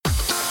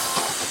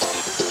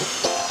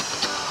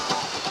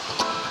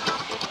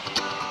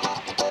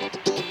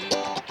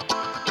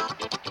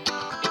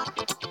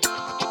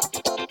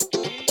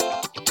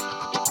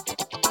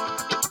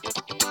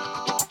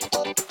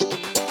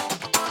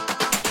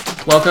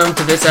Welcome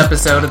to this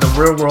episode of the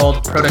Real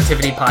World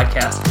Productivity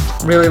Podcast.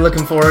 I'm really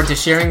looking forward to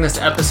sharing this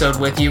episode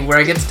with you where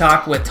I get to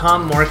talk with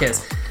Tom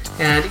Morkes.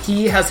 And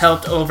he has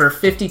helped over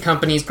 50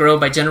 companies grow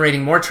by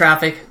generating more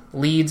traffic,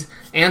 leads,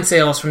 and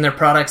sales from their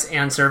products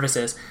and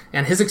services.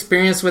 And his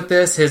experience with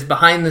this, his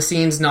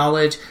behind-the-scenes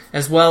knowledge,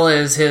 as well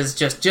as his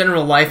just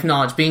general life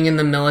knowledge, being in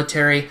the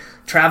military,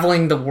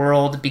 traveling the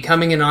world,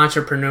 becoming an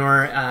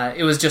entrepreneur.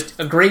 It was just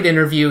a great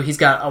interview. He's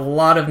got a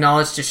lot of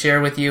knowledge to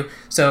share with you.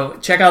 So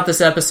check out this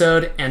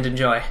episode and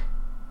enjoy.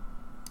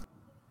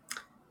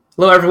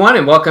 Hello, everyone,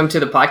 and welcome to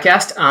the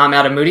podcast. I'm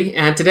Adam Moody,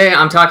 and today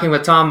I'm talking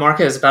with Tom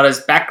Morkes about his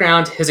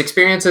background, his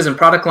experiences in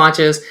product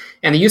launches,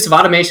 and the use of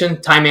automation,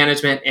 time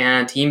management,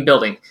 and team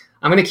building.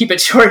 I'm going to keep it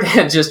short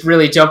and just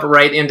really jump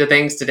right into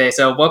things today.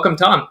 So welcome,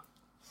 Tom.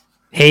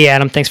 Hey,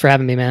 Adam. Thanks for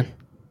having me, man.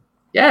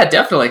 Yeah,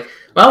 definitely.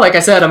 Well, like I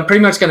said, I'm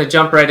pretty much going to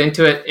jump right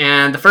into it.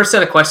 And the first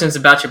set of questions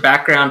about your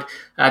background,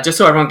 just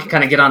so everyone can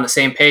kind of get on the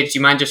same page. Do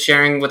you mind just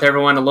sharing with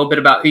everyone a little bit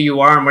about who you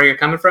are and where you're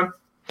coming from?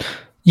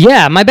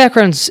 Yeah, my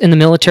background's in the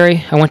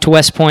military. I went to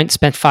West Point,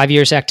 spent 5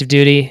 years active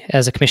duty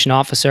as a commissioned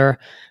officer.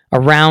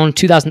 Around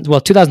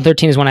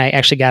 2013 is when I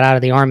actually got out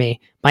of the Army.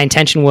 My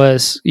intention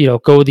was,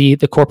 go the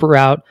corporate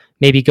route,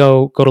 maybe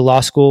go to law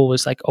school.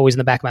 Was like always in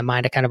the back of my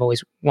mind. I kind of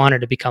always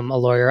wanted to become a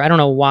lawyer. I don't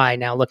know why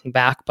now looking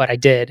back, but I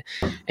did.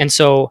 And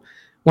so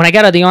when I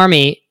got out of the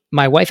Army,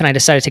 my wife and I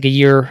decided to take a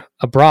year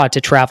abroad to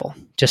travel,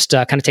 just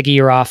kind of take a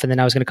year off. And then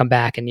I was going to come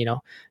back and,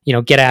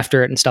 get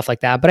after it and stuff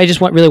like that. But I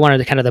just really wanted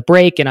to kind of the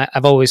break. And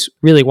I've always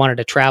really wanted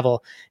to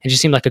travel. It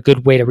just seemed like a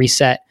good way to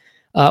reset.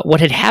 What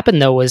had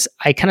happened though, was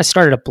I kind of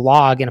started a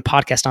blog and a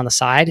podcast on the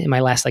side in my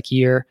last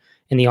year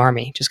in the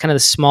Army, just kind of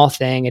this small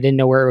thing. I didn't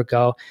know where it would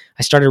go.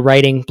 I started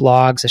writing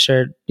blogs. I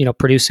started,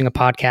 producing a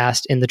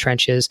podcast in the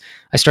trenches.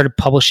 I started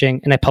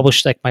publishing, and I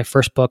published my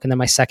first book and then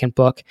my second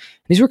book.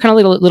 And these were kind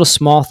of little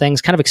small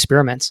things, kind of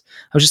experiments.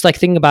 I was just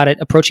thinking about it,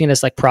 approaching it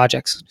as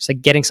projects, just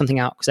getting something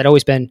out. Cause I'd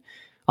always been,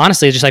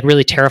 honestly, just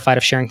really terrified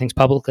of sharing things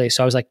publicly.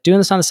 So I was doing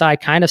this on the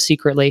side, kind of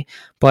secretly,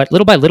 but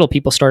little by little,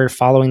 people started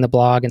following the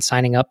blog and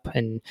signing up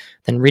and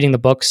then reading the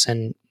books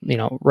and,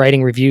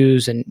 writing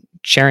reviews and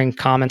sharing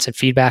comments and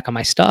feedback on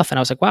my stuff. And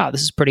I was like, wow,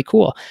 this is pretty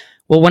cool.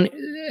 Well,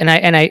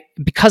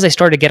 because I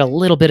started to get a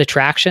little bit of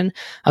traction,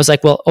 I was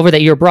like, well, over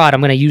that year abroad, I'm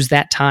going to use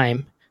that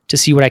time to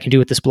see what I can do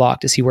with this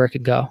blog, to see where it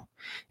could go.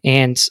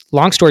 And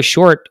long story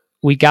short,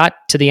 we got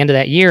to the end of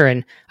that year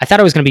and I thought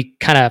I was going to be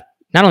kind of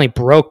not only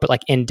broke,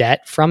 but in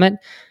debt from it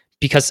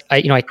because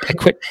I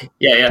quit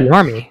the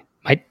Army.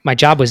 My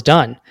job was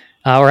done.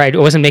 Or I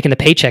wasn't making the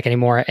paycheck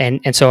anymore.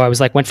 And so I was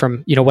went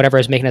from, whatever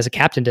I was making as a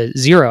captain to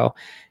zero.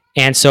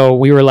 And so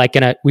we were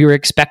we were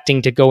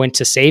expecting to go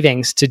into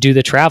savings to do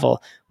the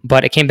travel,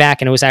 but it came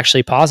back and it was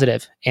actually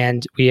positive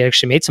and we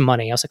actually made some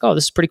money. I was like, oh,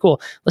 this is pretty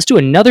cool. Let's do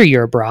another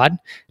year abroad,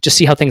 just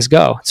see how things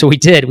go. So we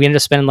did. We ended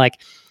up spending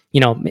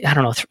I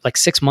don't know,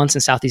 6 months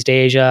in Southeast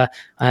Asia,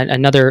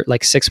 another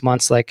 6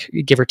 months,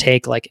 give or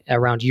take,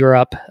 around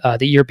Europe.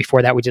 The year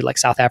before that, we did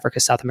South Africa,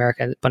 South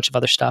America, a bunch of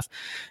other stuff,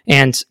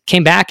 and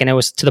came back. And it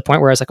was to the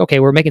point where I was like, okay,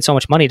 we're making so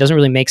much money. It doesn't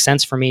really make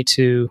sense for me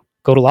to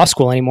go to law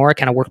school anymore. I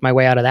kind of worked my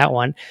way out of that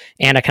one.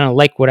 And I kind of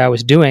liked what I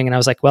was doing. And I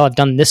was like, well, I've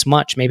done this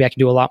much. Maybe I can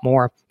do a lot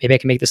more. Maybe I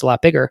can make this a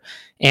lot bigger.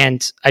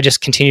 And I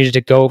just continued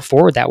to go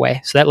forward that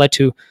way. So that led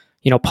to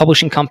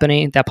publishing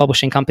company. That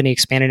publishing company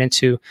expanded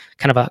into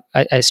kind of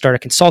I started a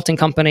consulting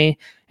company,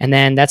 and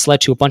then that's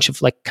led to a bunch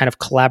of kind of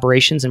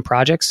collaborations and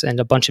projects and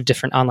a bunch of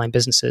different online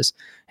businesses.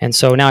 And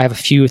so now I have a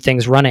few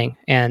things running,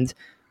 and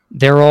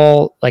they're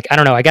all I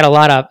don't know. I got a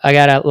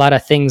lot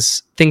of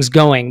things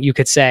going, you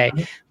could say,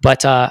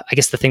 but I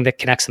guess the thing that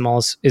connects them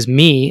all is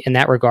me in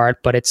that regard.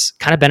 But it's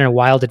kind of been a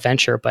wild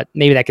adventure. But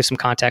maybe that gives some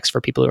context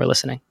for people who are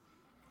listening.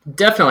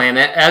 Definitely, and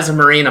as a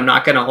Marine, I'm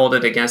not going to hold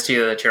it against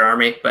you that you're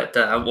Army, but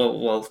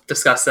we'll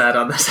discuss that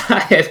on the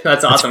side.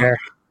 That's awesome.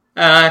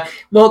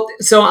 Well,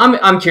 so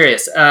I'm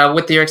curious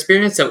with your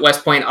experience at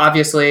West Point.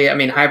 Obviously, I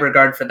mean, high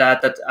regard for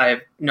that. That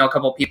I know a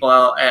couple of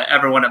people,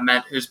 everyone I've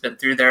met who's been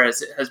through there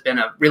has been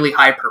a really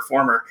high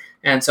performer,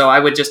 and so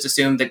I would just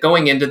assume that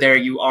going into there,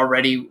 you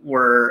already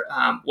were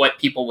what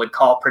people would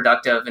call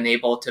productive and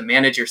able to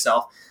manage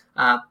yourself.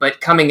 But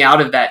coming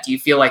out of that, do you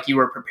feel like you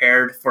were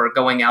prepared for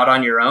going out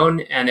on your own?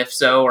 And if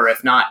so, or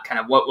if not, kind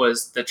of what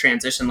was the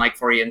transition like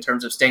for you in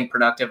terms of staying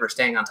productive or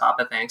staying on top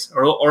of things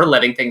or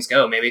letting things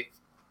go maybe?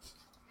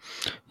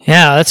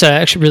 Yeah, that's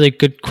actually really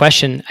good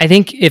question. I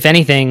think if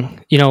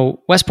anything,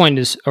 West Point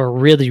is a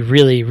really,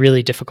 really,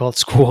 really difficult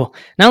school,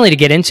 not only to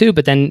get into,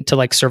 but then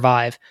to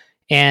survive.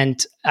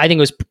 And I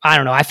think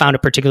I found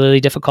it particularly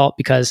difficult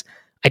because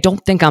I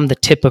don't think I'm the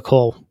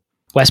typical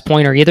West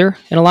Pointer either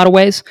in a lot of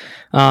ways.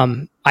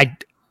 I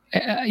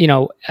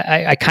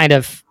kind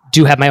of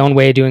do have my own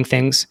way of doing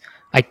things.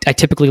 I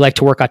typically like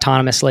to work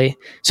autonomously.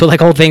 So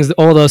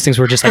all those things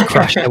were just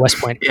crushed at West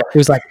Point. Yeah. It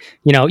was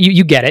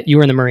you get it. You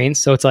were in the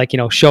Marines. So it's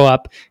show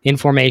up,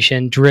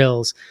 information,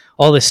 drills,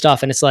 all this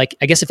stuff. And it's I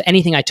guess if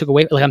anything I took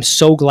away, I'm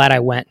so glad I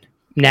went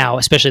now,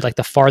 especially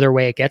the farther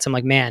away it gets. I'm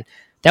man,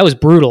 that was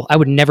brutal. I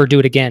would never do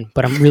it again,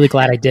 but I'm really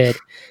glad I did.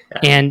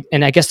 And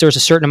I guess there was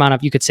a certain amount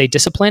of, you could say,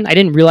 discipline. I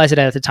didn't realize it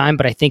at the time,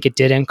 but I think it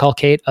did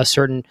inculcate a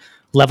certain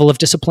level of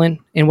discipline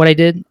in what I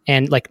did,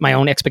 and like my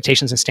own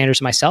expectations and standards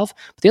of myself.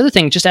 But the other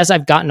thing, just as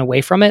I've gotten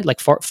away from it,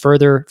 like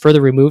further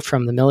removed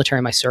from the military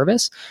and my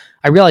service,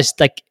 I realized,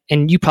 like,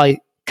 and you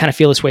probably kind of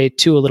feel this way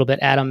too a little bit,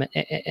 Adam.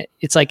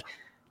 It's like,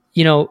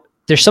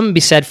 there's something to be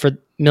said for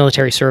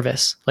military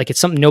service. Like, it's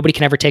something nobody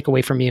can ever take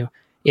away from you.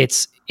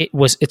 It's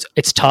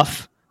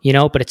tough,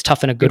 but it's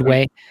tough in a good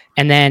way.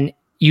 And then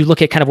you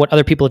look at kind of what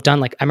other people have done.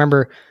 Like, I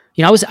remember,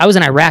 I was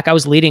in Iraq. I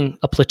was leading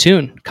a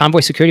platoon,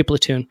 convoy security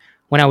platoon,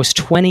 when I was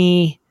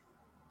 21,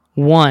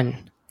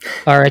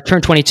 or I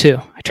turned 22.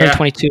 I turned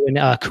 22 in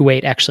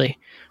Kuwait, actually,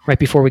 right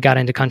before we got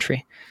into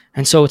country.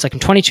 And so it's like, I'm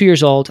 22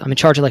 years old. I'm in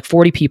charge of like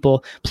 40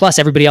 people, plus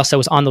everybody else that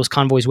was on those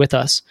convoys with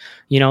us,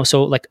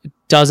 so like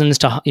dozens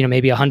to,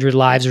 maybe 100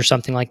 lives or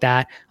something like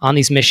that on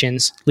these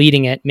missions,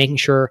 leading it, making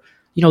sure,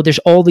 there's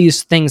all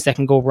these things that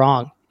can go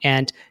wrong.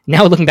 And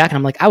now looking back, and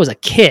I'm like, I was a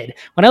kid.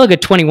 When I look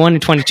at 21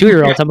 and 22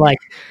 year olds, I'm like,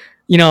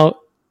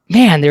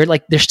 man,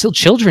 they're still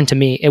children to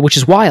me, which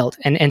is wild.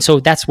 And so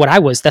that's what I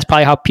was. That's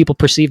probably how people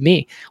perceived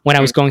me when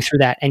I was going through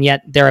that. And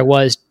yet there I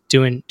was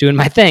doing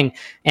my thing.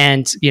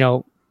 And,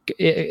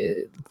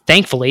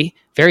 thankfully,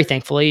 very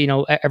thankfully,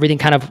 everything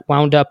kind of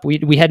wound up.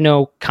 We had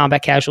no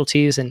combat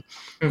casualties, and,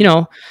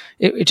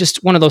 it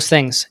just one of those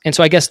things. And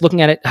so I guess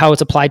looking at it, how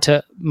it's applied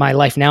to my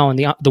life now in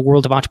the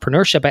world of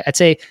entrepreneurship, I'd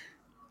say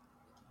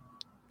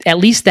at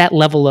least that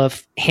level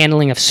of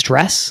handling of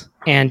stress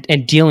and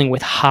dealing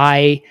with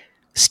high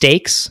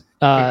stakes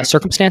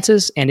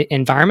circumstances and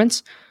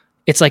environments.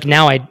 It's like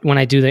now when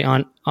I do the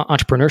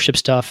entrepreneurship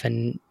stuff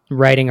and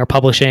writing or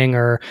publishing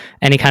or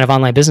any kind of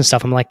online business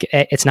stuff, I'm like,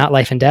 it's not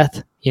life and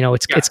death.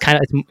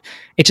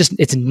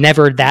 It's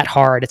never that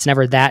hard. It's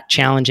never that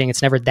challenging.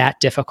 It's never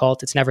that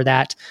difficult. It's never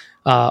that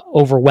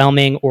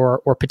overwhelming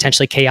or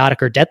potentially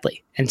chaotic or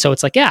deadly. And so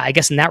it's like, yeah, I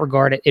guess in that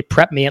regard, it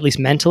prepped me at least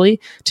mentally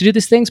to do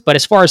these things. But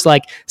as far as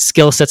like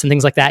skill sets and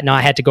things like that, no,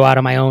 I had to go out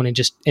on my own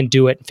and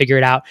do it and figure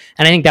it out.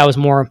 And I think that was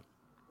more,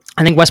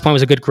 I think West Point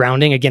was a good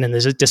grounding again in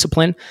the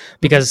discipline,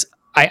 because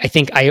I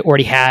think I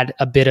already had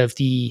a bit of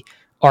the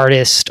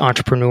artist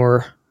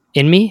entrepreneur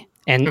in me,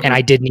 and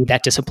I did need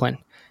that discipline.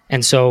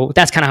 And so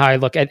that's kind of how I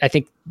look at, I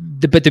think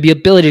but the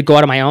ability to go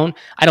out on my own,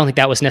 I don't think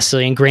that was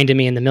necessarily ingrained in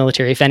me in the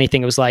military. If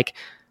anything, it was like,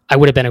 I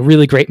would have been a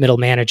really great middle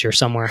manager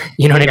somewhere.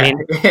 You know what I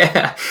mean?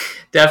 Yeah,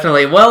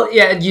 definitely. Well,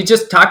 yeah, you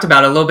just talked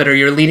about it a little bit, or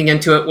you're leading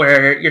into it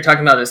where you're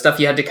talking about the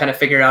stuff you had to kind of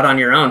figure out on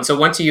your own. So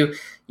once you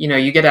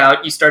get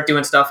out, you start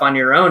doing stuff on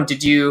your own.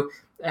 Did you,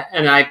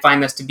 and I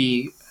find this to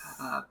be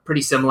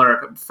pretty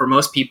similar for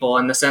most people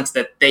in the sense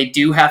that they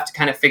do have to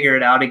kind of figure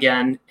it out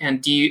again.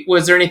 And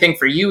was there anything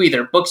for you,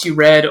 either books you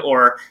read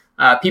or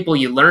people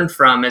you learned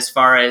from, as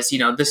far as,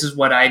 this is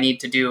what I need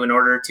to do in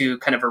order to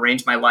kind of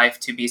arrange my life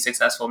to be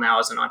successful now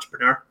as an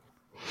entrepreneur?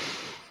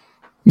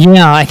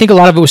 Yeah, I think a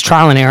lot of it was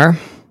trial and error,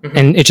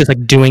 and it's just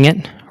like doing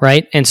it,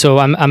 right? And so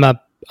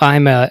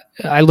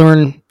I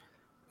learn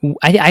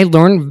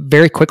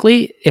very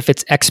quickly if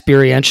it's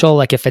experiential,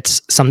 like if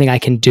it's something I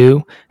can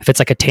do, if it's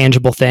like a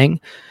tangible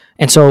thing.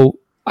 And so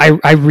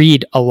I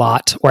read a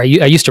lot, or I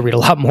used to read a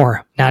lot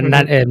more. Not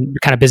kind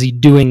of busy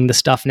doing the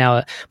stuff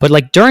now, but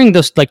like during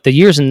those, like the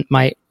years in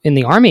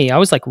the Army, I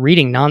was like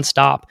reading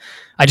nonstop.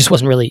 I just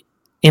wasn't really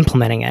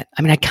implementing it.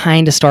 I mean, I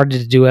kind of started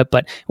to do it,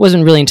 but it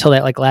wasn't really until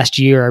that like last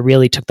year I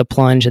really took the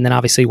plunge. And then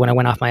obviously when I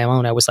went off my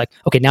own, I was like,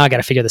 okay, now I got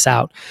to figure this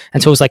out.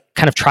 And so it was like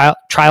kind of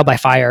trial by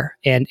fire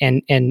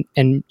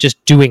and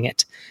just doing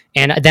it.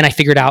 And then I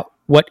figured out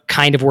what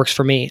kind of works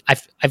for me.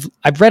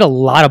 I've read a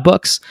lot of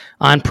books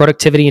on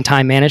productivity and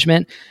time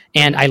management,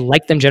 and I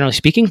like them generally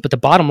speaking. But the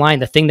bottom line,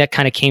 the thing that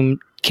kind of came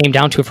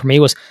down to it for me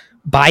was,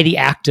 by the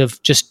act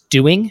of just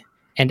doing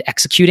and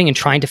executing and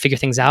trying to figure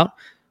things out,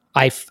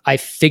 I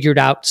figured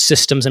out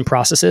systems and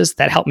processes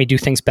that help me do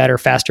things better,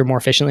 faster, more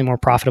efficiently, more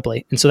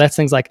profitably. And so that's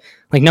things like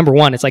number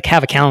one, it's like,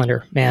 have a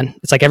calendar, man.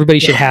 It's like everybody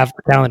should have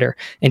a calendar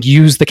and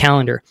use the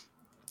calendar.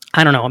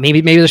 I don't know.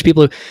 Maybe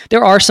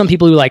there are some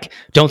people who like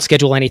don't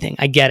schedule anything.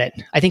 I get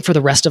it. I think for the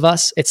rest of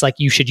us, it's like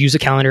you should use a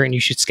calendar and you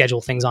should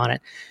schedule things on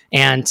it.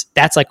 And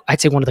that's like,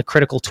 I'd say one of the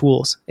critical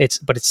tools. It's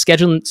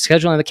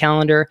scheduling the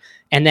calendar.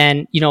 And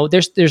then,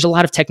 there's a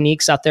lot of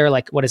techniques out there,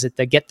 like, what is it,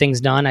 that get things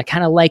done. I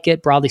kind of like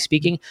it, broadly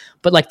speaking.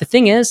 But like, the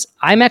thing is,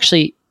 I'm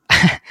actually,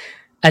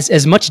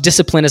 as much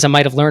discipline as I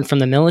might have learned from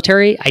the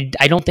military,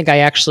 I don't think I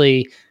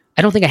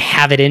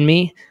have it in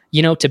me,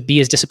 to be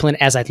as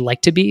disciplined as I'd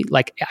like to be.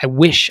 Like, I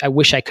wish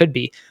I could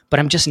be, but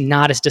I'm just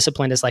not as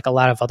disciplined as like a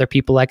lot of other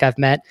people like I've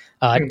met,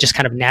 just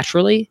kind of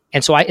naturally.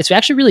 And so it's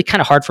actually really kind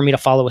of hard for me to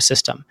follow a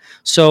system.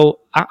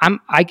 So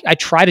I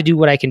try to do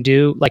what I can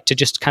do, like to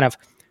just kind of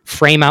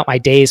frame out my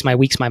days, my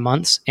weeks, my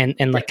months, and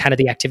like kind of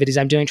the activities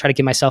I'm doing, try to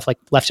give myself like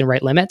left and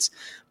right limits.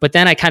 But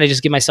then I kind of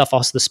just give myself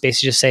also the space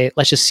to just say,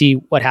 let's just see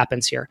what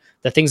happens here.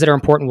 The things that are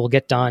important will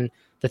get done.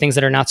 The things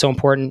that are not so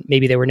important,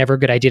 maybe they were never a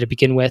good idea to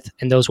begin with,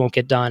 and those won't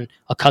get done.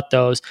 I'll cut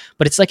those.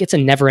 But it's like, it's a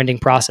never ending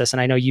process.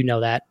 And I know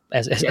that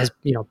as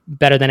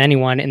better than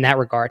anyone in that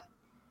regard.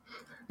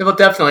 Well,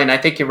 definitely, and I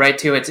think you're right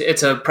too.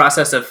 It's a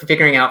process of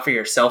figuring out for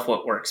yourself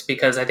what works,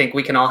 because I think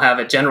we can all have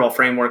a general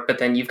framework, but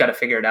then you've got to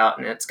figure it out,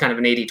 and it's kind of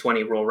an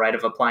 80-20 rule, right?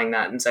 Of applying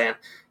that and saying,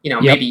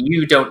 Yep. maybe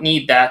you don't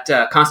need that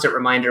constant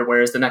reminder,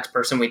 whereas the next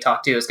person we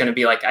talk to is going to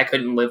be like, I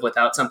couldn't live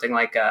without something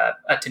like a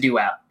to-do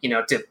app,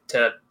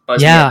 to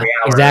buzz me every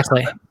hour.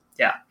 Exactly.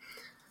 Yeah.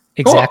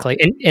 Exactly.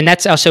 Cool. And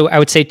that's also, I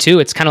would say too,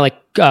 it's kind of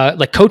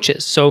like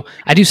coaches. So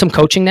I do some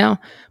coaching now,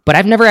 but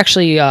I've never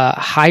actually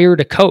hired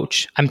a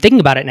coach. I'm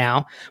thinking about it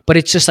now, but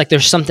it's just like,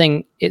 there's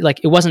something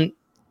it wasn't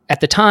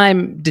at the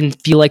time,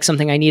 didn't feel like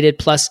something I needed.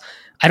 Plus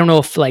I don't know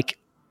if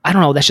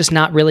that's just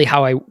not really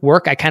how I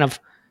work. I kind of,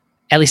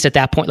 at least at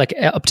that point, like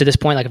up to this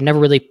point, like I've never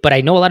really, but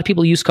I know a lot of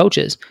people use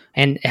coaches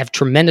and have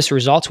tremendous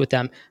results with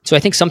them. So I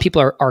think some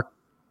people are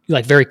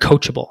like very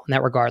coachable in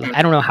that regard. Like,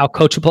 I don't know how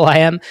coachable I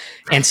am.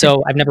 And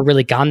so I've never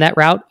really gone that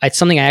route. It's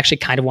something I actually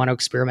kind of want to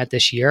experiment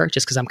this year,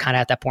 just because I'm kind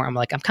of at that point. I'm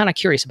like, I'm kind of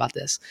curious about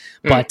this,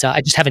 but I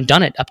just haven't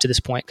done it up to this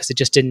point because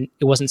it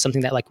wasn't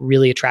something that like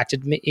really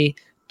attracted me.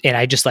 And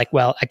I just like,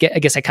 well, I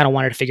guess I kind of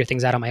wanted to figure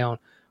things out on my own.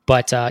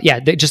 But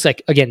just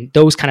like, again,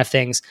 those kind of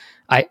things,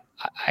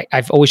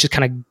 I've always just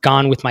kind of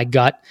gone with my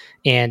gut,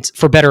 and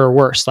for better or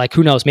worse, like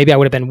who knows, maybe I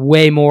would have been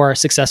way more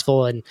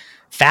successful and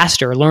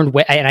faster, and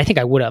I think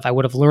I would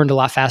have learned a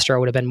lot faster. I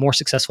would have been more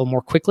successful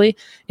more quickly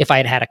if I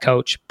had had a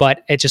coach,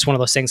 but it's just one of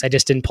those things. I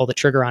just didn't pull the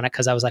trigger on it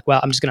because I was like,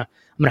 well, I'm going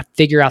to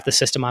figure out the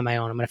system on my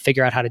own. I'm going to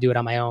figure out how to do it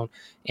on my own.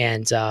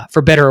 And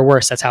for better or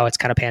worse, that's how it's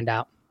kind of panned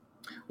out.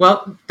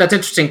 Well, that's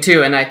interesting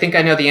too, and I think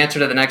I know the answer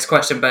to the next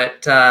question,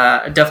 but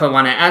I definitely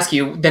want to ask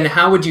you, then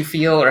how would you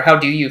feel, or how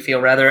do you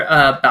feel rather,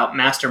 about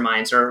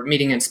masterminds or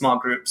meeting in small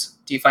groups?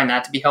 Do you find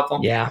that to be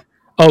helpful? Yeah.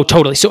 Oh,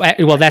 totally. So,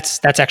 well,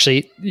 that's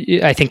actually,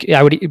 I think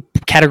I would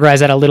categorize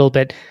that a little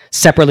bit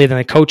separately than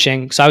the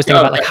coaching. So I was thinking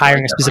about like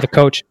hiring a specific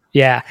coach.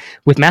 Yeah.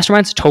 With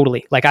masterminds,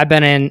 totally. Like I've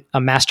been in a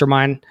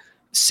mastermind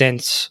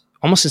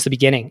almost since the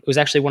beginning. It was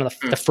actually one of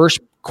the first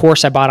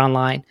course I bought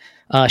online.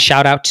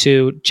 Shout out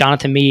to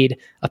Jonathan Mead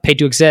of Paid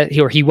to Exist.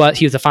 He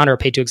was the founder of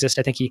Paid to Exist.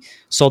 I think he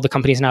sold the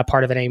company. He's not a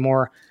part of it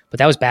anymore, but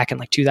that was back in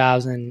like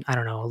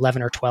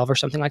 2011 or 12 or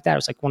something like that. It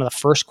was like one of the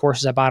first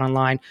courses I bought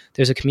online.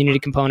 There's a community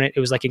component. It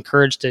was like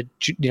encouraged to,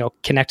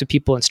 connect with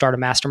people and start a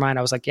mastermind.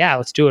 I was like, yeah,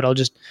 let's do it.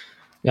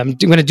 I'm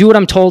going to do what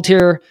I'm told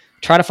here,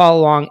 try to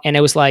follow along. And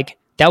it was like,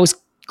 that was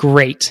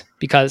great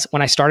because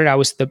when I started, I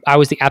was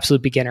the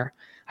absolute beginner.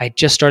 I had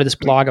just started this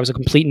blog. I was a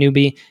complete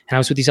newbie, and I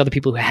was with these other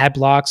people who had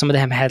blogs. Some of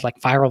them had like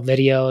viral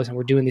videos and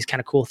were doing these kind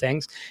of cool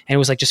things. And it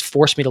was like just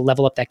forced me to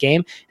level up that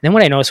game. And then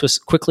what I noticed was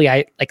quickly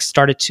I like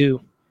started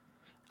to,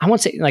 I won't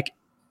say like,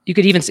 you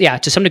could even,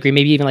 to some degree,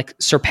 maybe even like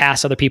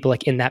surpass other people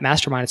like in that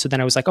mastermind. So then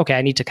I was like, okay,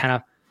 I need to kind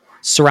of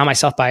surround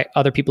myself by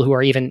other people who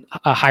are even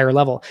a higher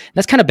level. And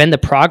that's kind of been the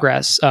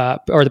progress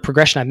or the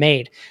progression I've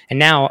made. And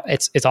now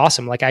it's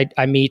awesome. Like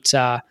I meet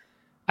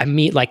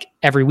like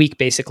every week,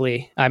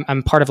 basically.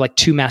 I'm part of like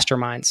 2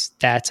 masterminds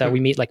that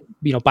we meet like,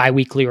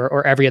 bi-weekly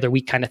or every other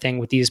week kind of thing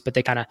with these, but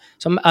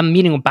so I'm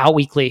meeting about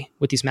weekly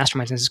with these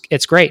masterminds. And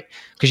it's great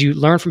because you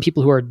learn from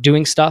people who are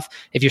doing stuff.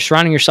 If you're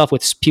surrounding yourself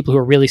with people who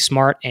are really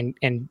smart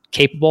and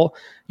capable,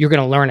 you're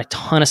going to learn a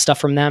ton of stuff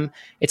from them.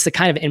 It's the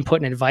kind of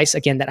input and advice,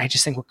 again, that I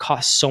just think would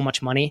cost so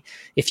much money.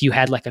 If you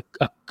had like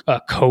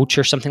a coach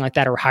or something like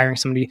that, or hiring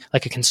somebody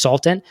like a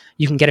consultant,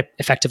 you can get it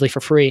effectively for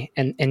free.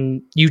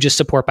 And you just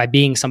support by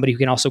being somebody who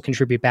can also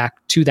contribute back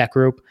to that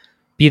group,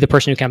 be the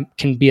person who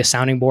can be a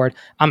sounding board.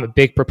 I'm a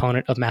big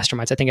proponent of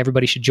masterminds. I think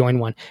everybody should join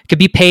one. It could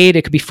be paid,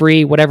 it could be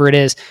free, whatever it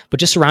is, but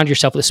just surround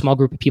yourself with a small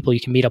group of people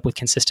you can meet up with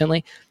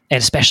consistently. And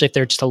especially if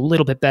they're just a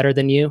little bit better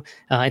than you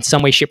in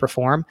some way, shape, or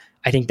form,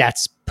 I think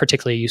that's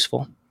particularly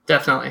useful.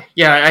 Definitely.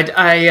 Yeah.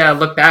 I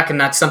look back, and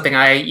that's something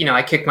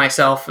I kicked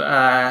myself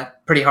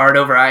pretty hard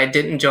over. I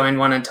didn't join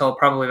one until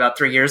probably about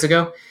 3 years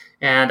ago.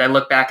 And I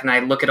look back and I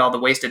look at all the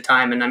wasted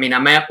time. And I mean,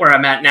 I'm at where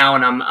I'm at now,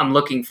 and I'm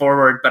looking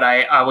forward, but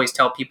I always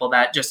tell people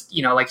that just,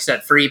 like you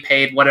said, free,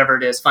 paid, whatever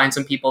it is, find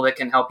some people that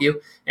can help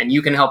you and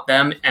you can help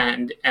them.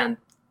 And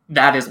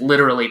that is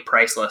literally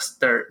priceless.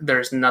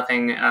 There's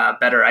nothing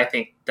better, I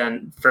think,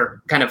 than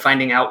for kind of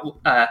finding out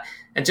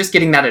and just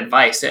getting that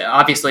advice.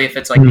 Obviously, if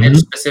it's like niche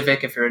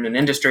specific, if you're in an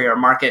industry or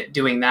market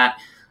doing that.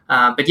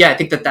 But yeah, I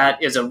think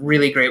that is a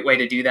really great way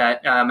to do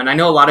that. And I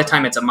know a lot of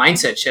time it's a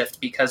mindset shift,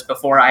 because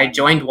before I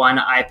joined one,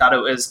 I thought it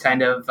was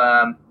kind of,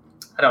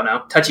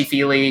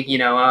 touchy-feely,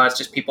 it's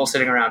just people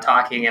sitting around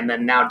talking. And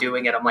then now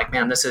doing it, I'm like,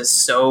 man, this is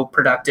so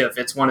productive.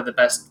 It's one of the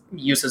best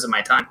uses of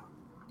my time.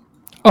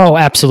 Oh,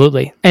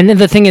 absolutely. And then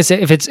the thing is,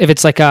 if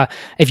it's like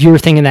if you were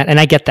thinking that, and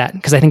I get that,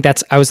 because I think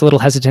I was a little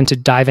hesitant to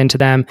dive into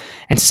them.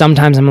 And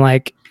sometimes I'm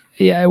like,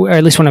 yeah, or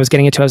at least when I was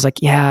getting into it, I was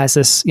like, yeah, is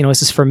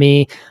this for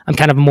me? I'm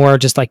kind of more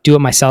just like do it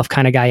myself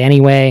kind of guy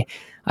anyway.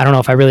 I don't know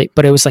if I really,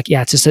 but it was like,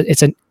 yeah,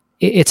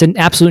 it's an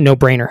absolute no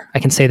brainer. I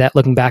can say that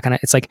looking back on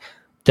it. It's like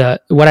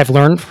what I've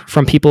learned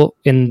from people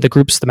in the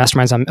groups, the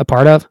masterminds I'm a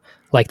part of,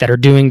 like that are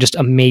doing just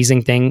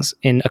amazing things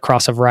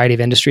across a variety of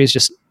industries.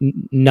 Just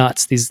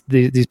nuts. These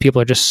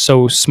people are just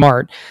so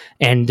smart,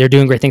 and they're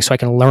doing great things. So I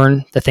can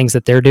learn the things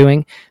that they're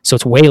doing. So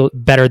it's way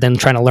better than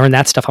trying to learn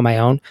that stuff on my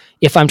own.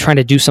 If I'm trying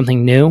to do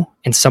something new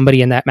and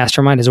somebody in that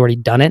mastermind has already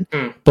done it,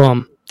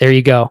 boom, there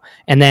you go.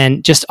 And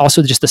then just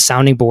the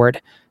sounding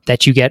board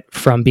that you get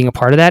from being a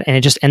part of that, and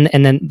it just and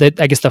then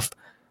I guess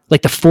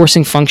the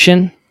forcing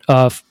function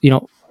of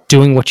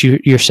doing what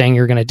you're saying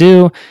you're going to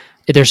do.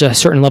 There's a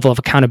certain level of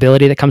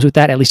accountability that comes with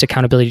that, at least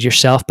accountability to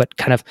yourself, but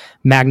kind of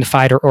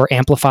magnified or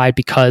amplified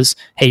because,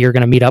 hey, you're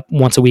going to meet up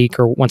once a week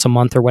or once a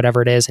month or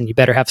whatever it is, and you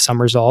better have some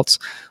results.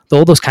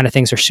 All those kind of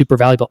things are super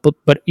valuable.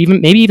 But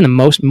even the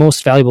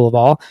most valuable of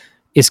all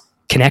is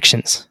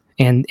connections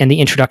and the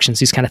introductions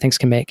these kind of things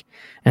can make.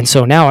 And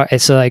so now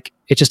it's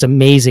just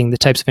amazing the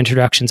types of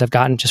introductions I've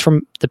gotten just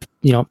from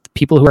the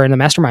people who are in the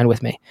mastermind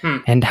with me,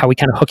 and how we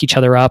kind of hook each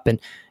other up and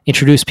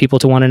introduce people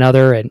to one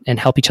another and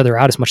help each other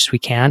out as much as we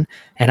can.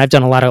 And I've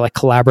done a lot of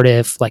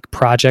collaborative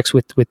projects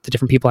with the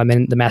different people I'm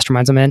in, the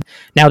masterminds I'm in.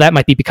 Now that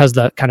might be because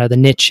the kind of the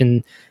niche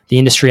and the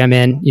industry I'm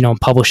in,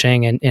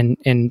 publishing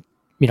and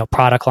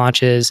product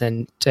launches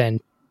and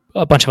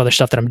a bunch of other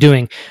stuff that I'm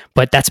doing,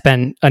 but that's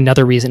been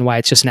another reason why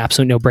it's just an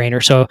absolute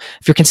no-brainer. So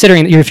if you're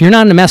considering, if you're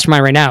not in a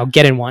mastermind right now,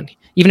 get in one.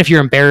 Even if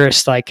you're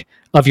embarrassed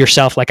of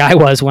yourself, like I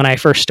was when I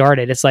first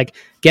started, it's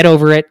get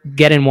over it,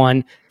 get in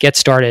one, get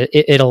started.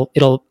 It'll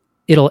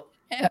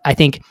I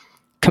think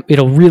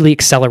it'll really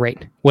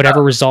accelerate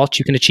whatever results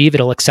you can achieve.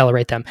 It'll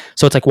accelerate them.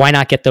 So it's why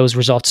not get those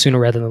results sooner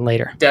rather than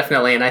later?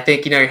 Definitely. And I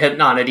think, you're hitting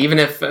on it. Even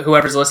if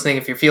whoever's listening,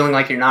 if you're feeling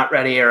like you're not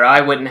ready or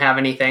I wouldn't have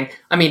anything,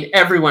 I mean,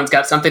 everyone's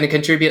got something to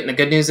contribute. And the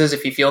good news is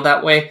if you feel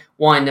that way,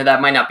 one, that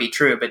might not be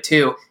true, but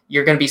two,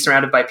 you're going to be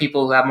surrounded by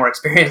people who have more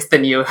experience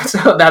than you.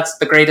 So that's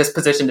the greatest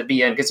position to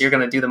be in because you're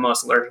going to do the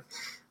most learning.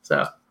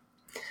 So,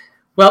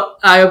 well,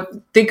 I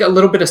think a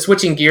little bit of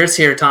switching gears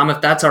here, Tom, if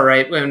that's all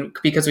right,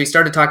 because we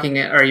started talking,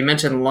 or you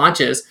mentioned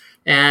launches,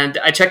 and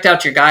I checked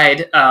out your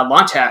guide,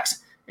 Launch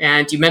Hacks,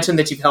 and you mentioned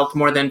that you've helped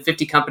more than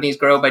 50 companies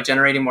grow by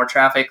generating more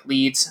traffic,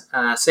 leads,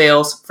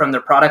 sales from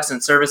their products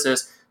and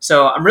services.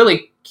 So I'm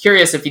really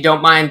curious if you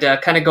don't mind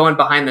kind of going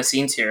behind the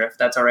scenes here, if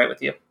that's all right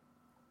with you.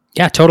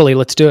 Yeah, totally.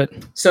 Let's do it.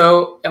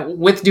 So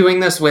with doing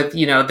this with,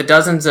 the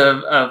dozens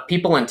of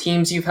people and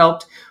teams you've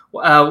helped,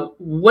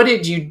 what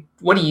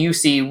do you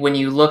see when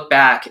you look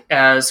back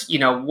as,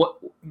 what,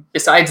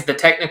 besides the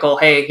technical,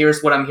 hey,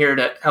 here's what I'm here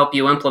to help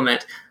you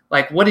implement,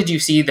 what did you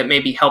see that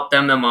maybe helped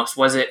them the most?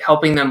 Was it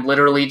helping them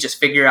literally just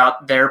figure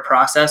out their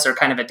process or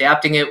kind of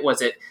adapting it?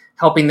 Was it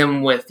helping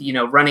them with,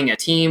 running a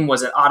team?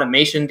 Was it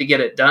automation to get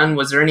it done?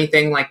 Was there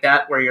anything like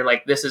that where you're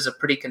this is a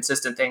pretty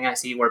consistent thing I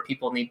see where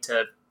people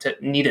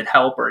needed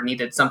help or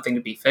needed something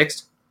to be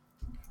fixed?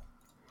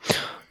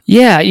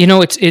 Yeah,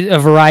 it's a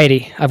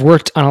variety. I've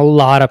worked on a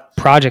lot of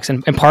projects,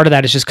 and part of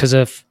that is just because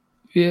of,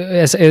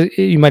 as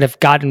you might have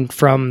gotten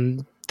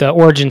from the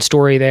origin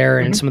story there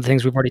and some of the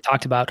things we've already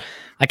talked about,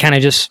 I kind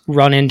of just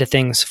run into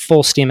things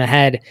full steam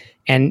ahead.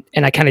 And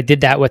I kind of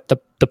did that with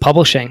the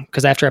publishing,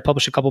 because after I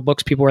published a couple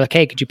books, people were like,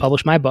 hey, could you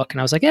publish my book?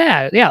 And I was like,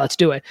 yeah, let's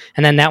do it.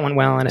 And then that went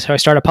well. And so I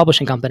started a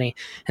publishing company.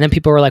 And then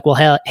people were like,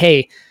 well,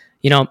 hey,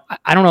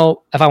 I don't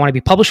know if I want to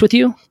be published with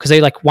you, because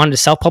they wanted to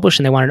self-publish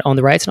and they wanted to own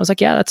the rights. And I was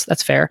like, yeah,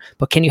 that's fair.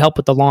 But can you help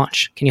with the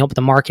launch? Can you help with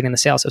the marketing and the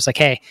sales? So it was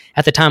hey,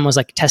 at the time I was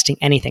testing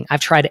anything.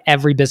 I've tried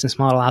every business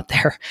model out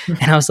there.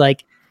 And I was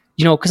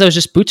because I was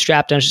just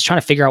bootstrapped and I was just trying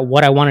to figure out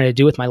what I wanted to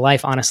do with my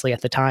life, honestly,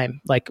 at the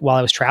time. While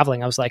I was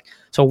traveling, I was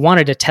so I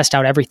wanted to test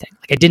out everything.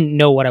 I didn't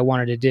know what I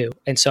wanted to do.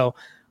 And so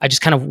I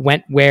just kind of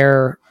went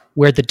where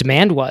the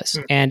demand was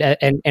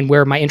and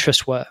where my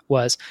interest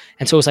was.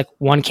 And so it was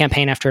one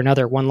campaign after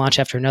another, one launch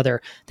after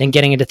another, then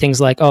getting into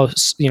things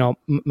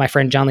my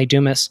friend John Lee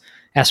Dumas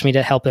asked me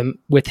to help him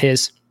with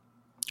his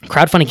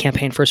crowdfunding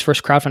campaign for his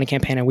first crowdfunding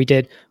campaign. And we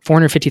did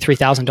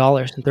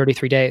 $453,000 in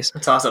 33 days.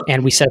 That's awesome.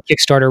 And we set a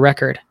Kickstarter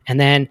record.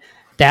 And then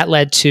that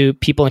led to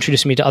people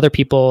introducing me to other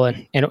people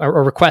and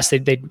or requests.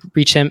 They'd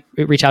reach out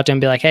to him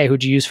and be like, hey,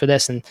 who'd you use for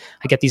this? And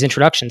I get these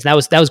introductions.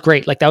 And that was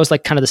great. That was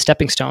kind of the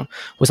stepping stone,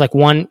 was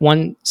one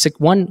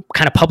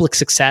kind of public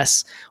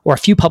success, or a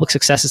few public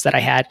successes that I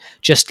had,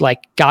 just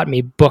got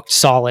me booked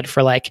solid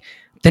for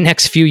the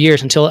next few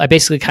years, until I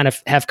basically kind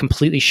of have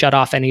completely shut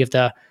off any of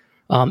the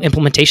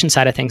implementation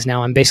side of things.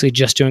 Now I'm basically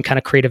just doing kind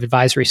of creative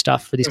advisory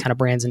stuff for these kind of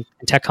brands and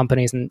tech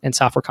companies and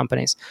software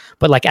companies.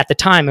 But at the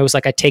time, it was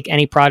I'd take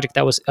any project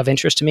that was of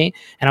interest to me.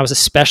 And I was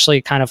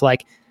especially kind of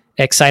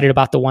excited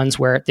about the ones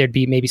where there'd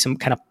be maybe some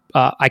kind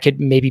of, I could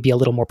maybe be a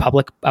little more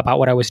public about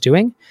what I was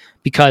doing,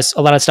 because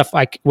a lot of stuff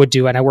I would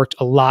do, and I worked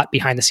a lot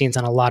behind the scenes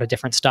on a lot of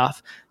different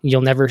stuff.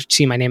 You'll never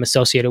see my name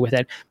associated with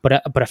it.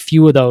 But a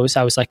few of those,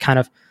 I was kind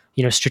of,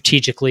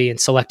 strategically and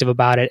selective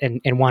about it,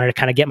 and wanted to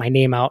kind of get my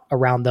name out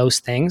around those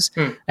things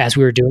as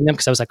we were doing them.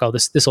 Because I was oh,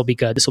 this will be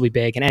good. This will be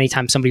big. And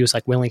anytime somebody was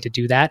willing to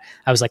do that,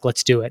 I was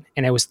let's do it.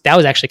 And that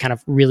was actually kind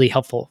of really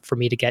helpful for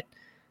me to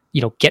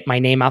get my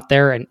name out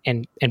there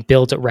and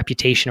build a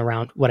reputation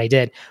around what I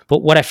did.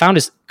 But what I found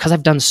is, because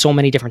I've done so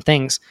many different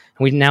things,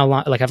 and we've now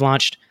I've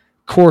launched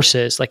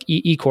courses, like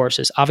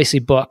e-courses, obviously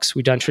books.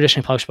 We've done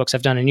traditionally published books.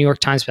 I've done a New York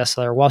Times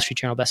bestseller, Wall Street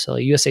Journal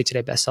bestseller, USA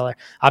Today bestseller,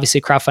 obviously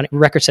crowdfunding,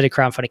 record-setting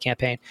crowdfunding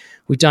campaign.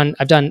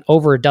 I've done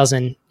over a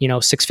dozen,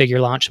 6-figure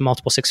launch,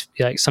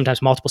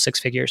 sometimes multiple 6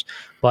 figures,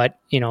 but,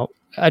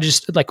 I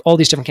just like all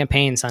these different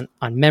campaigns on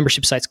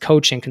membership sites,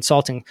 coaching,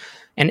 consulting,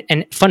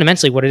 and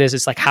fundamentally what it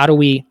is like, how do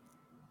we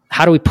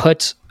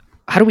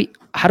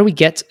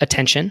get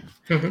attention?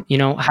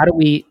 Mm-hmm.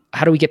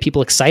 How do we get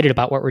people excited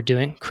about what we're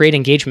doing, create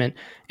engagement,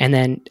 and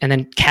then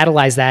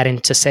catalyze that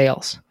into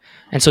sales?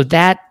 And so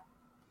that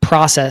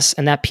process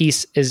and that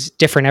piece is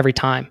different every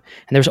time.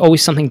 And there's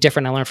always something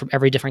different I learned from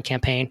every different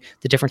campaign,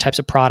 the different types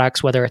of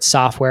products, whether it's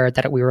software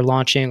that we were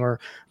launching or,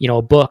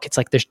 a book. It's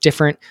like there's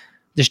different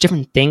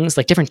things,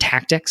 like different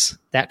tactics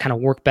that kind of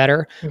work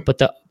better. Mm-hmm. But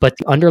the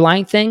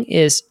underlying thing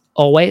is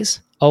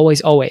always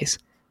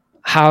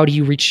how do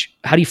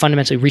you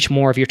fundamentally reach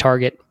more of your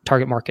target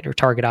market or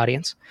target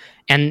audience?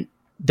 And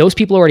those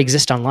people already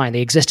exist online.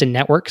 They exist in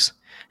networks.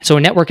 So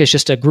a network is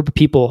just a group of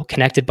people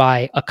connected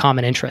by a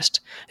common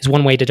interest, is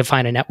one way to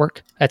define a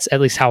network. That's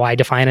at least how I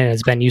define it.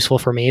 It's been useful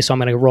for me, so I'm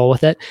going to roll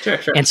with it. Sure.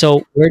 And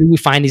so where do we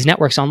find these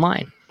networks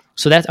online?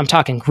 So I'm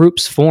talking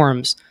groups,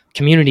 forums,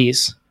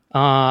 communities,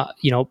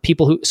 even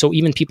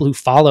people who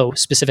follow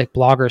specific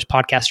bloggers,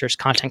 podcasters,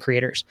 content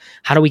creators.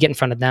 How do we get in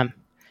front of them?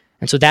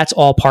 And so that's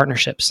all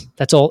partnerships.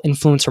 That's all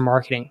influencer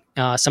marketing.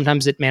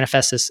 Sometimes it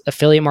manifests as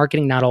affiliate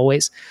marketing, not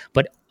always,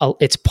 but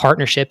it's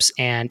partnerships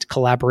and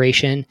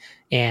collaboration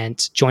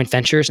and joint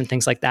ventures and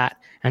things like that.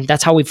 And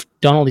that's how we've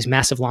done all these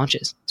massive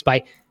launches.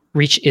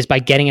 It's by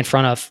getting in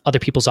front of other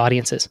people's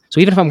audiences. So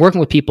even if I'm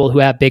working with people who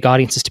have big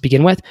audiences to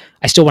begin with,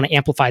 I still want to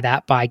amplify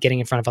that by getting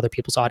in front of other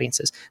people's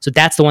audiences. So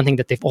that's the one thing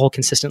that they've all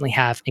consistently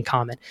have in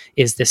common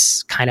is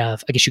this kind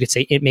of, I guess you could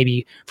say it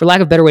maybe, for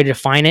lack of a better way to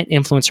define it,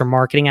 influencer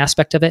marketing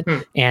aspect of it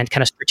and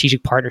kind of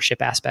strategic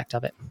partnership aspect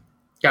of it.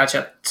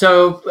 Gotcha.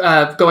 So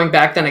going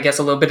back then, I guess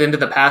a little bit into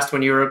the past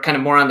when you were kind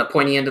of more on the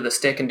pointy end of the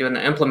stick and doing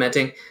the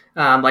implementing,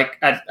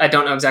 I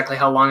don't know exactly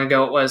how long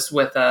ago it was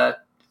with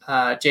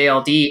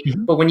JLD,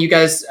 mm-hmm. but when you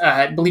guys,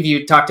 I believe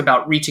you talked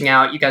about reaching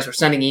out, you guys were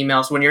sending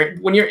emails when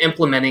you're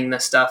implementing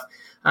this stuff.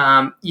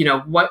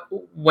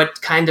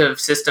 What kind of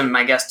system,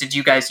 I guess, did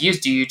you guys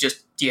use? Do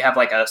you have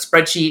like a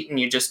spreadsheet and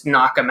you just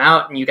knock them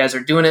out and you guys are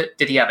doing it?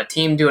 Did he have a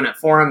team doing it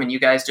for him and you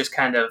guys just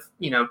kind of,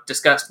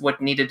 discussed what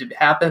needed to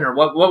happen, or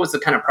what was the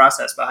kind of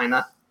process behind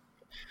that?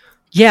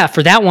 Yeah,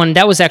 for that one,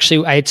 that was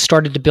actually, I had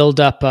started to build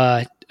up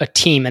a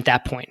team at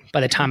that point by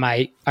the time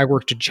I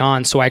worked with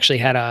John. So I actually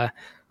had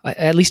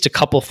at least a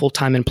couple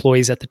full-time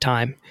employees at the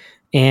time.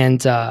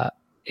 And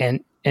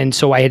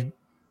so I had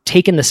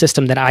taken the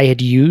system that I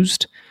had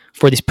used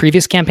for these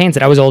previous campaigns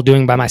that I was all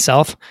doing by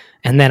myself.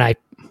 And then I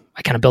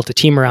kind of built a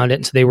team around it.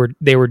 And so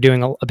they were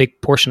doing a big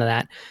portion of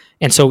that.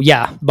 And so,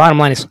 yeah, bottom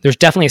line is there's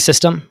definitely a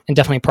system and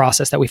definitely a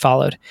process that we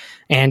followed.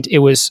 And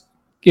it's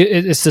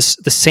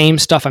the same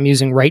stuff I'm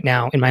using right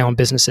now in my own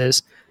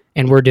businesses.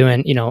 And we're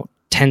doing,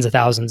 tens of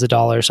thousands of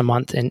dollars a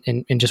month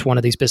in just one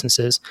of these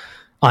businesses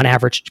on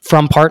average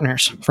from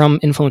partners, from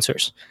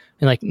influencers,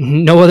 and like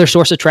no other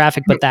source of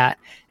traffic but that.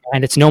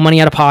 And it's no money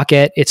out of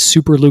pocket. It's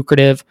super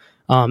lucrative.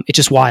 It's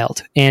just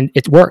wild and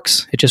it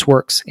works. It just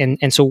works.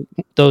 And so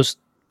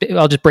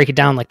I'll just break it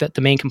down. Like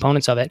the main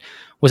components of it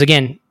was,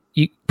 again,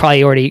 you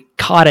probably already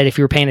caught it if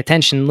you were paying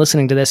attention,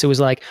 listening to this. It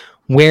was like,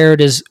 where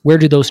do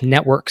those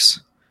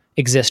networks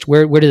exist?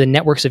 Where do the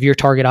networks of your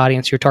target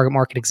audience, your target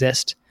market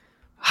exist?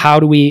 How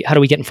do we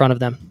get in front of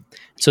them?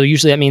 So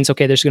usually that means,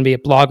 okay, there's going to be a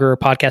blogger or a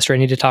podcaster I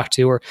need to talk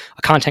to, or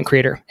a content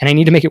creator, and I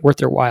need to make it worth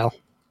their while.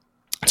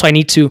 So I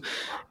need to,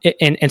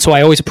 and so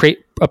I always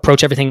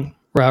approach everything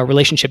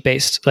relationship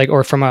based, like,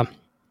 or from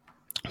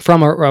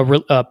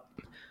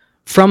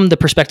the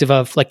perspective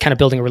of like kind of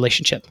building a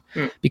relationship,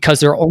 because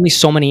there are only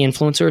so many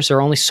influencers, there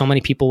are only so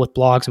many people with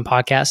blogs and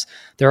podcasts,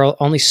 there are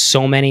only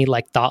so many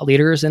like thought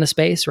leaders in a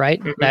space, right?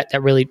 Mm-hmm.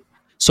 That really,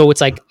 so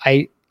it's like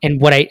I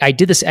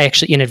did this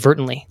actually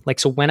inadvertently. Like,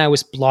 so when I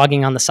was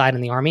blogging on the side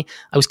in the Army,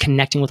 I was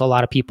connecting with a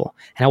lot of people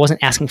and I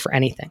wasn't asking for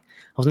anything.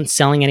 I wasn't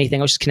selling anything.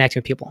 I was just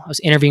connecting with people. I was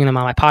interviewing them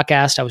on my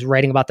podcast. I was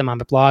writing about them on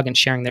my blog and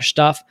sharing their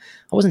stuff.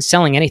 I wasn't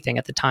selling anything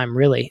at the time,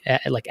 really,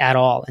 at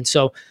all. And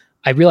so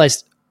I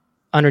realized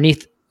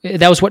underneath,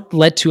 that was what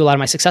led to a lot of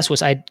my success,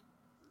 was I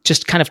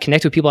just kind of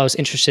connected with people. I was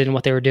interested in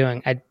what they were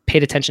doing. I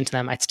paid attention to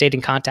them. I'd stayed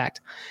in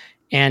contact.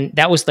 And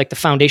that was like the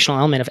foundational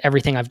element of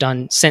everything I've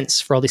done since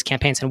for all these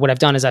campaigns. And what I've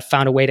done is I've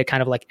found a way to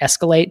kind of like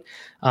escalate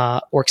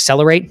or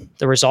accelerate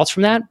the results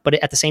from that. But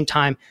at the same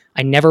time,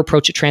 I never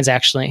approach it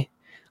transactionally.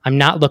 I'm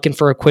not looking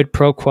for a quid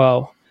pro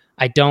quo.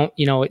 I don't,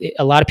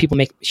 a lot of people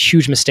make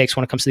huge mistakes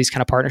when it comes to these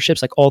kind of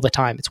partnerships, like all the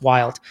time. It's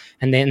wild.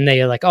 And then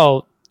they're like,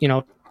 oh,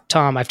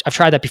 Tom, I've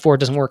tried that before. It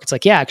doesn't work. It's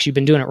like, yeah, because you've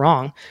been doing it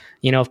wrong.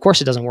 Of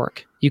course it doesn't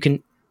work. You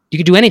can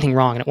do anything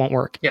wrong and it won't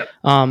work. Yeah.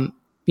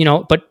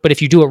 But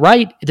if you do it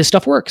right, this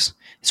stuff works.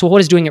 So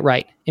what is doing it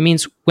right? It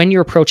means when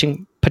you're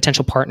approaching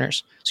potential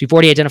partners, so you've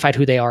already identified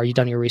who they are, you've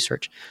done your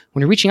research.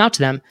 When you're reaching out to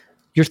them,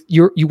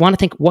 you want to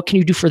think, what can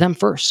you do for them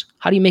first?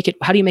 How do you make it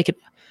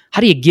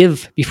How do you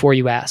give before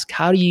you ask?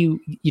 How do you,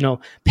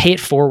 pay it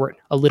forward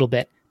a little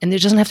bit? And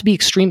it doesn't have to be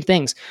extreme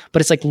things,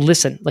 but it's like,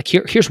 listen, like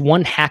here's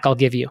one hack I'll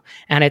give you.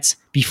 And it's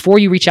before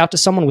you reach out to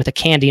someone with a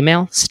canned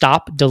email,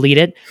 stop, delete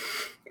it,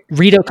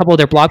 read a couple of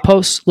their blog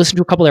posts, listen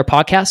to a couple of their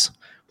podcasts,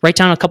 write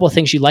down a couple of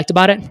things you liked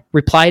about it,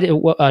 reply to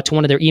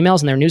one of their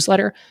emails in their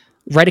newsletter,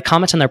 write a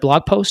comment on their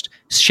blog post,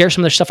 share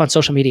some of their stuff on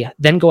social media,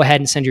 then go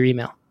ahead and send your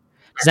email.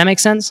 Does that make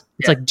sense?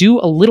 It's like, do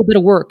a little bit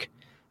of work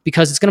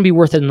because it's going to be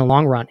worth it in the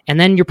long run. And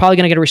then you're probably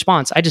going to get a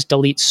response. I just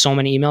delete so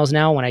many emails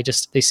now when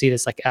they see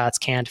this, like, it's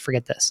canned,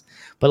 forget this.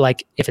 But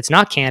like, if it's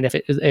not canned, if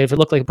it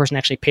looked like a person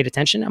actually paid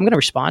attention, I'm going to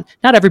respond.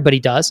 Not everybody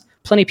does.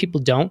 Plenty of people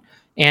don't.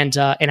 And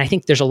I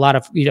think there's a lot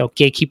of,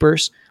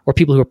 gatekeepers or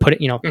people who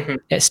are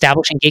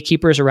establishing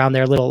gatekeepers around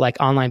their little like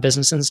online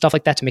business and stuff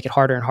like that to make it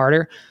harder and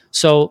harder.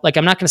 So like,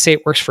 I'm not going to say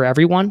it works for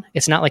everyone.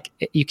 It's not like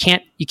you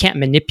can't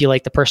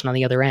manipulate the person on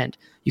the other end.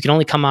 You can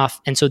only come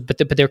off. And so,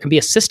 but there can be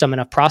a system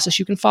and a process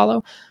you can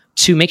follow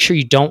to make sure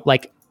you don't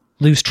like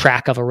lose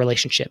track of a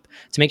relationship,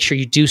 to make sure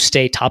you do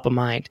stay top of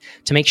mind,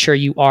 to make sure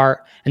you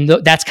are. And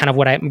that's kind of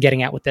what I'm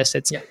getting at with this.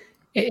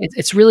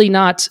 It's really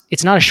not,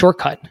 it's not a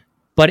shortcut,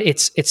 but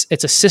it's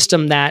a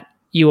system that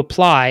you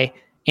apply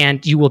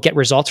and you will get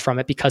results from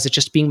it because it's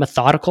just being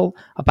methodical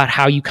about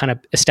how you kind of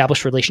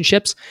establish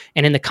relationships.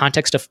 And in the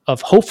context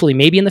of hopefully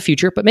maybe in the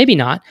future, but maybe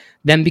not,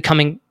 them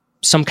becoming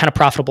some kind of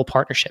profitable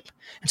partnership.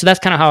 And so that's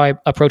kind of how I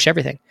approach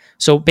everything.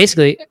 So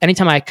basically,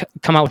 anytime I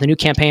come out with a new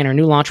campaign or a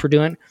new launch we're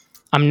doing,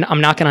 I'm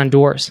knocking on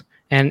doors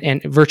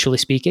and virtually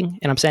speaking,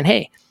 and I'm saying,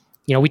 hey,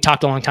 we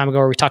talked a long time ago,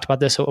 or we talked about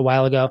this a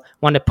while ago,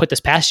 wanted to put this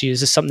past you. Is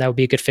this something that would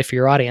be a good fit for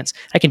your audience?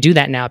 I can do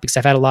that now because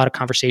I've had a lot of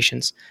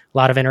conversations, a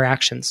lot of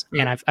interactions,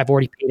 and I've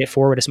already paid it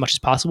forward as much as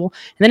possible.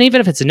 And then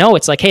even if it's a no,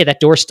 it's like, hey,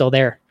 that door's still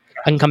there.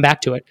 I can come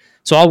back to it.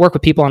 So I'll work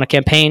with people on a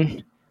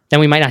campaign.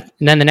 Then we might not,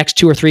 and then the next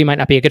 2 or 3 might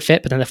not be a good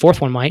fit, but then the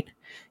fourth one might,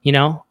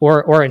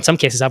 or in some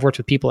cases I've worked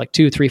with people like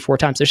 2, 3, 4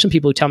 times. There's some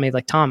people who tell me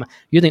like, Tom,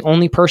 you're the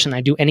only person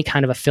I do any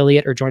kind of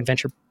affiliate or joint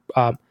venture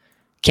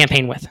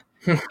campaign with.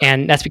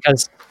 And that's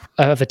because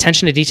of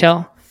attention to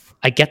detail.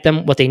 I get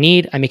them what they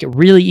need. I make it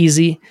really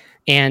easy.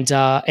 And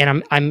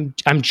I'm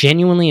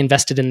genuinely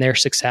invested in their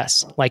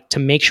success, like to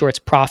make sure it's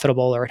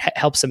profitable or it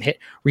helps them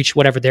reach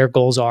whatever their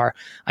goals are.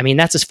 I mean,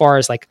 that's as far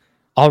as like,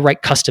 I'll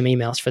write custom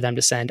emails for them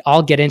to send.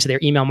 I'll get into their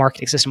email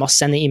marketing system. I'll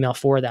send the email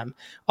for them.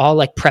 I'll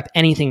like prep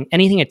anything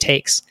it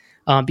takes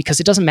because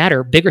it doesn't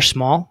matter, big or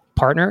small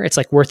partner. It's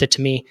like worth it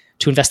to me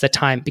to invest that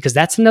time because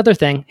that's another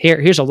thing.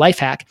 Here's a life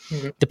hack.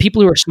 Mm-hmm. The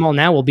people who are small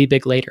now will be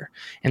big later.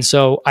 And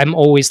so I'm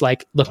always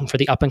like looking for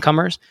the up and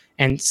comers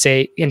and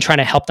trying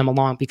to help them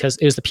along because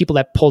it was the people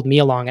that pulled me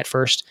along at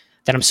first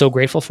that I'm so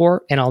grateful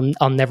for, and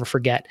I'll never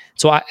forget.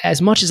 So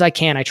as much as I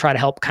can, I try to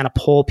help kind of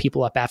pull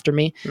people up after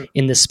me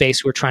in this space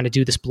who are trying to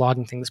do this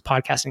blogging thing, this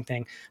podcasting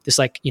thing, this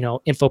like,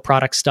 info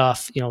product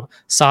stuff,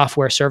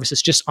 software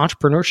services, just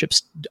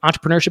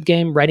entrepreneurship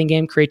game, writing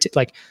game,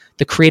 like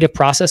the creative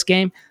process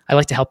game. I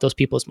like to help those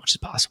people as much as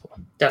possible.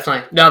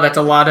 Definitely. No, that's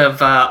a lot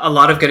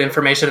of good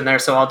information in there.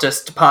 So I'll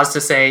just pause to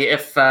say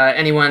if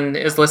anyone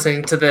is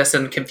listening to this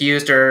and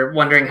confused or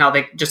wondering how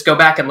they just go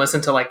back and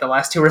listen to like the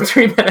last 2 or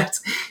 3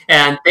 minutes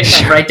and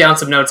write down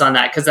some notes on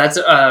that because that's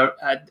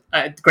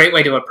a great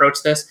way to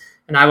approach this.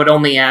 And I would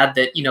only add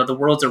that, the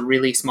world's a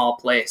really small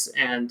place.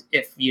 And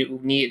if you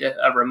need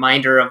a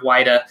reminder of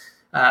why to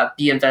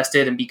be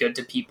invested and be good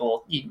to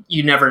people,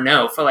 you never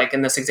know. For like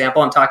in this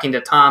example, I'm talking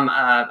to Tom.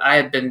 I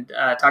had been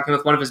talking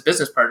with one of his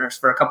business partners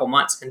for a couple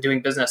months and doing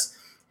business.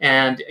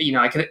 And,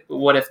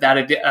 what if that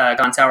had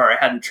gone sour? I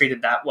hadn't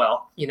treated that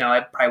well.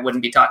 I probably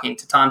wouldn't be talking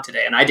to Tom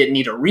today. And I didn't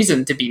need a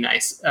reason to be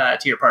nice to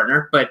your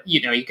partner. But,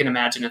 you can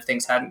imagine if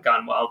things hadn't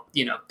gone well,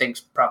 things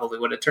probably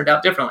would have turned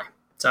out differently.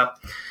 So.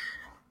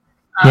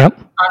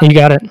 Yep, you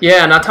got it.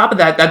 Yeah. And on top of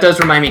that, that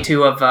does remind me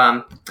too of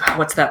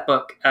what's that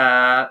book?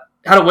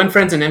 How to Win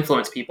Friends and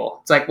Influence People.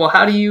 It's like, well,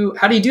 how do you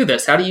do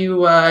this? How do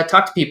you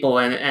talk to people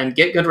and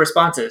get good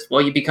responses?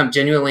 Well, you become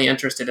genuinely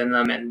interested in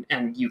them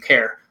and you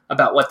care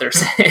about what they're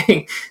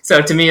saying.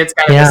 So to me, it's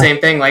kind of the same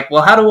thing. Like,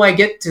 well, how do I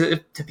get to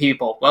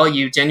people? Well,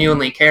 you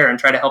genuinely care and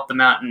try to help them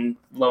out, and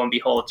lo and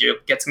behold, you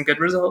get some good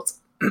results.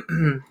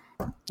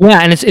 Yeah,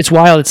 and it's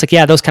wild. It's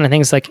like, those kind of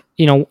things. Like,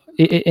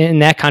 in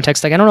that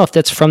context, like I don't know if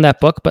that's from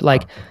that book, but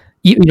like,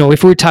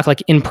 if we were to talk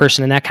like in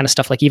person and that kind of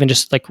stuff, like even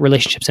just like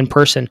relationships in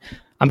person,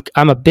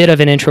 I'm a bit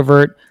of an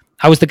introvert.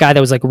 I was the guy that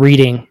was like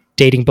reading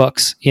dating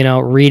books,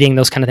 reading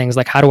those kind of things.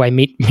 Like, how do I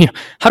meet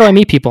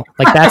people?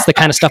 Like, that's the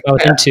kind of stuff I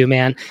was into,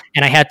 man.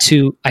 And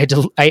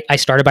I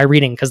started by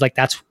reading because like,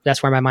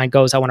 that's where my mind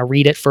goes. I want to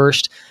read it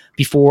first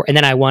before, and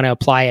then I want to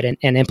apply it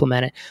and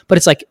implement it. But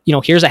it's like,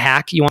 here's a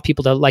hack. You want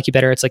people to like you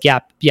better. It's like,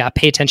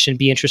 pay attention,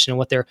 be interested in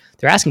what they're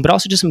asking, but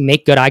also just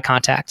make good eye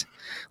contact.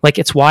 Like,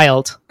 it's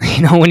wild,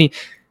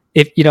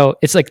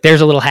 it's like,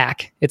 there's a little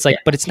hack. It's like,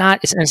 but it's not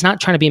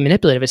trying to be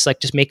manipulative. It's like,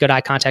 just make good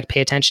eye contact,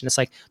 pay attention. It's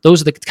like,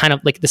 those are the kind of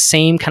like the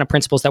same kind of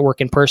principles that work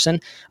in person.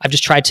 I've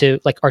just tried to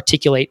like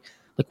articulate,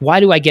 like,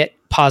 why do I get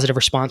positive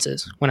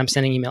responses when I'm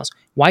sending emails?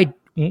 Why,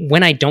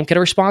 when I don't get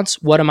a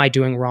response, what am I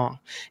doing wrong?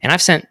 And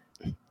I've sent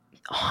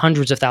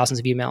hundreds of thousands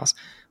of emails,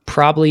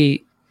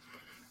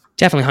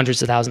 definitely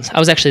hundreds of thousands. I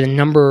was actually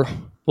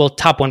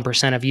top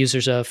 1% of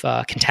users of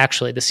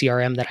Contactually, the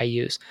CRM that I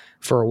use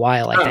for a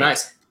while, I think.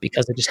 Nice.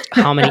 Because of just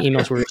how many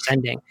emails we were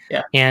sending.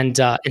 Yeah. And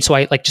so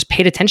I like just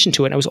paid attention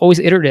to it. And it was always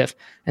iterative.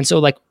 And so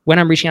like when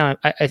I'm reaching out,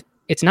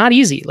 it's not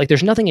easy. Like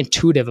there's nothing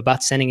intuitive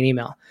about sending an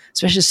email,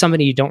 especially to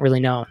somebody you don't really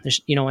know.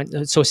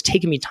 And so it's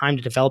taken me time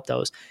to develop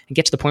those and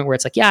get to the point where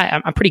it's like,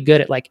 yeah, I'm pretty good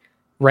at like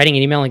writing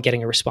an email and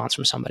getting a response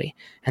from somebody.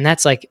 And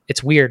that's like,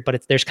 it's weird,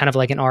 but there's kind of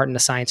like an art and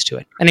a science to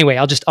it. Anyway,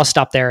 I'll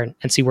stop there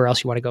and see where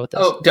else you want to go with this.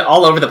 Oh,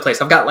 all over the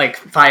place. I've got like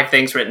 5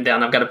 things written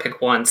down. I've got to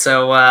pick one.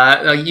 So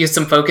I'll use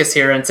some focus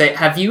here and say,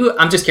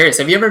 I'm just curious,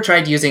 have you ever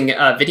tried using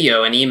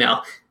video and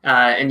email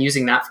and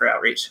using that for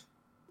outreach?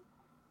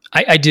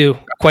 I do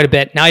quite a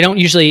bit. Now I don't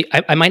usually,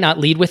 I might not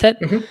lead with it,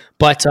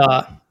 but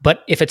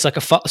if it's like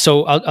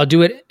so I'll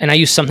do it. And I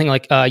use something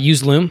like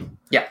use Loom.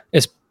 Yeah.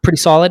 It's pretty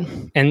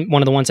solid. And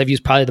one of the ones I've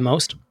used probably the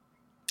most.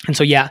 And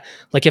so, yeah,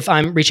 like if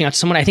I'm reaching out to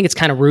someone, I think it's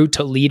kind of rude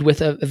to lead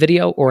with a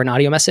video or an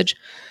audio message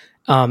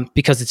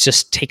because it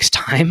just takes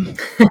time.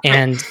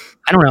 And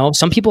I don't know,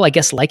 some people I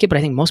guess like it, but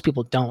I think most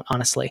people don't,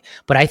 honestly.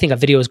 But I think a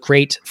video is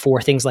great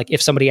for things like if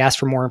somebody asked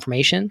for more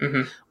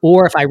information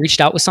or if I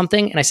reached out with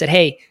something and I said,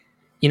 hey,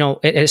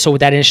 so with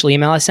that initial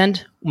email I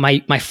send,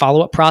 my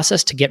follow-up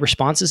process to get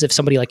responses,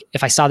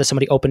 if I saw that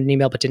somebody opened an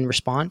email but didn't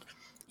respond,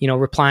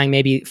 replying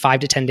maybe 5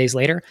 to 10 days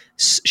later,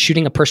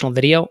 shooting a personal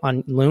video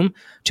on Loom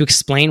to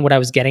explain what I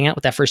was getting at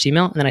with that first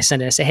email. And then I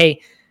send it and I say,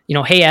 hey,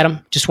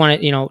 Adam, just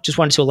wanted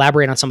to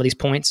elaborate on some of these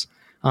points.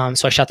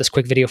 So I shot this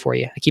quick video for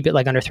you. I keep it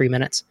like under 3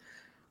 minutes.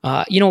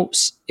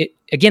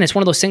 Again, it's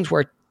one of those things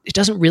where it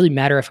doesn't really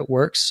matter if it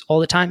works all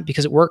the time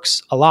because it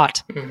works a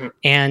lot.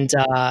 And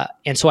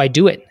so I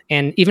do it.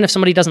 And even if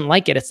somebody doesn't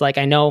like it, it's like,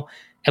 I know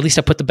at least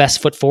I put the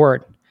best foot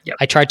forward. Yep.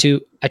 I try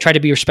to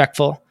be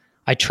respectful.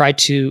 I try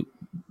to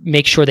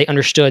make sure they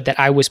understood that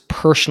I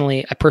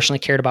personally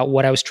cared about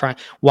what I was trying,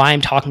 why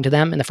I'm talking to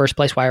them in the first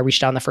place, why I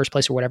reached out in the first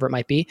place or whatever it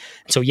might be.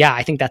 And so, yeah,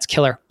 I think that's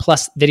killer.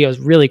 Plus video is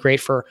really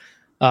great for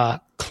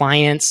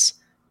clients,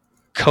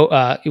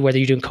 whether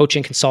you're doing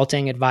coaching,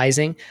 consulting,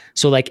 advising.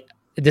 So like,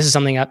 this is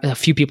something a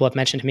few people have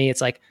mentioned to me.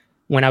 It's like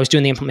when I was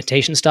doing the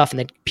implementation stuff and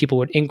then people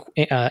would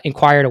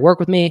inquire to work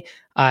with me,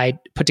 I'd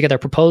put together a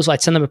proposal.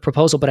 I'd send them a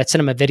proposal, but I'd send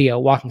them a video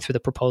walking through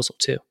the proposal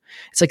too.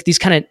 It's like these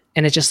and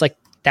it's just like,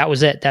 that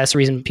was it. That's the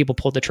reason people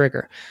pulled the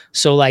trigger.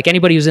 So like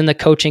anybody who's in the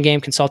coaching game,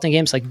 consulting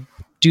games, like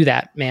do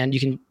that, man. You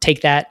can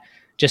take that,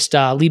 just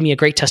leave me a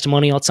great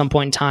testimonial at some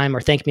point in time or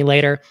thank me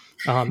later.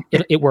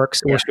 It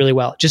works. It works really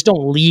well. Just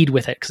don't lead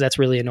with it because that's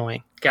really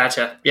annoying.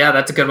 Gotcha. Yeah,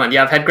 that's a good one.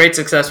 Yeah, I've had great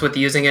success with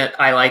using it.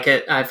 I like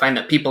it. I find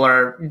that people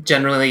are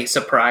generally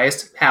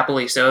surprised,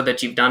 happily so,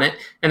 that you've done it.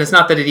 And it's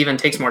not that it even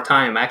takes more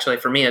time. Actually,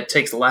 for me, it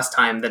takes less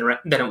time than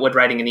it would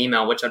writing an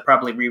email, which I'd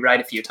probably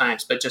rewrite a few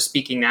times. But just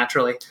speaking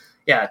naturally,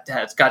 yeah,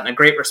 it's gotten a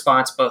great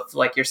response, both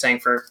like you're saying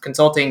for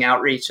consulting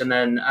outreach and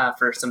then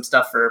for some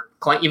stuff for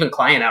even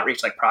client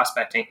outreach, like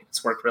prospecting.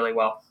 It's worked really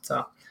well.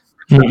 So,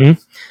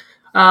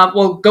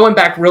 well, going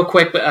back real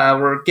quick,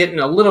 we're getting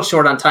a little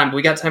short on time, but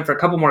we got time for a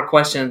couple more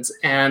questions.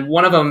 And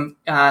one of them,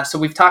 so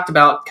we've talked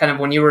about kind of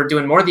when you were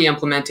doing more of the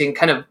implementing,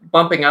 kind of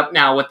bumping up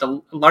now with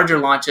the larger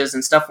launches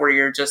and stuff where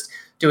you're just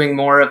doing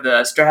more of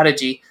the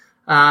strategy.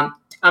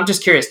 I'm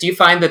just curious, do you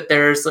find that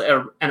there's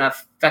an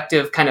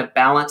effective kind of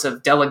balance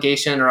of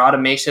delegation or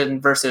automation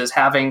versus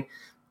having,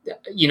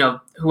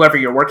 whoever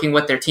you're working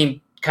with, their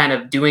team kind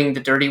of doing the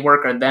dirty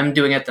work or them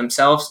doing it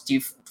themselves? Do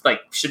you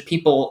should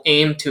people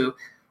aim to,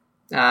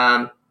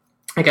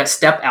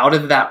 step out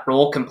of that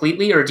role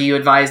completely? Or do you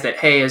advise that,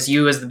 hey, as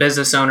the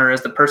business owner,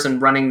 as the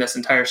person running this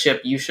entire ship,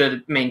 you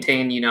should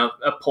maintain,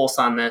 a pulse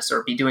on this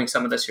or be doing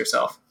some of this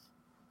yourself?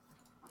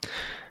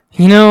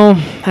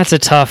 That's a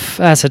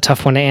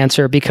tough one to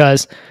answer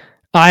because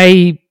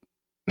I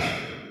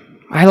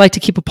like to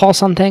keep a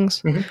pulse on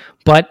things,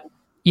 but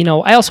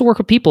I also work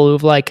with people who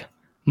have like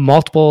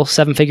multiple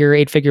 7-figure,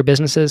 8-figure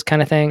businesses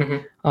kind of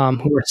thing,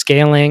 who are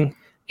scaling.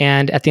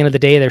 And at the end of the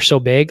day, they're so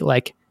big,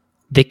 like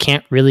they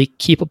can't really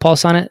keep a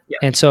pulse on it. Yeah.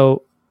 And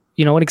so,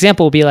 an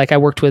example would be like I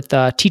worked with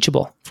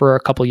Teachable for a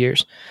couple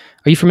years.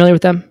 Are you familiar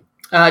with them?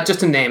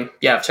 Just a name.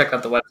 Yeah. I've checked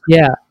out the website.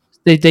 Yeah.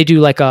 They do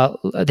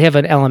they have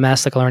an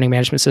LMS, like a learning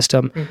management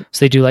system.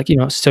 So they do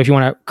so if you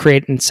want to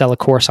create and sell a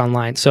course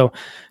online. So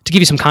to give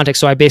you some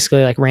context, so I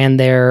basically like ran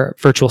their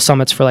virtual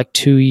summits for like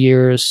 2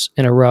 years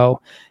in a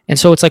row. And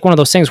so it's like one of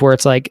those things where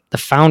it's like the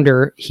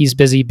founder, he's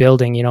busy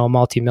building, a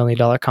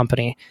multi-million-dollar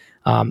company.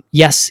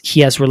 Yes, he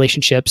has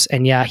relationships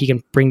and yeah, he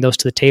can bring those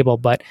to the table,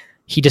 but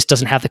he just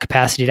doesn't have the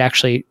capacity to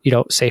actually,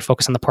 say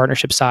focus on the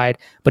partnership side.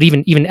 But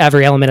even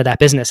every element of that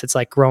business, it's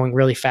like growing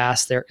really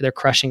fast. They're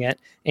crushing it.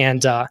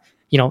 And,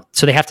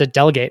 so they have to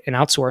delegate and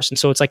outsource. And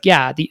so it's like,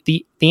 yeah,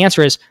 the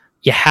answer is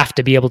you have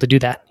to be able to do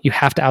that. You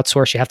have to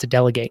outsource, you have to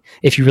delegate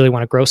if you really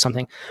want to grow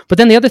something. But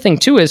then the other thing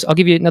too is, I'll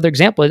give you another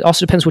example. It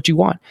also depends what you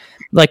want.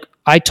 Like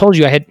I told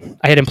you, I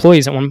had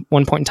employees at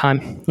one point in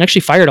time. I actually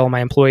fired all my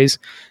employees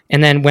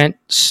and then went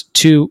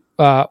to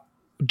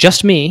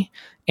just me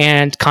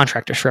and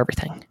contractors for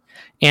everything.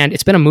 And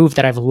it's been a move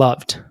that I've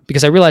loved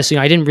because I realized,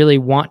 I didn't really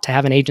want to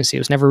have an agency. It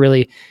was never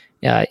really,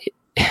 I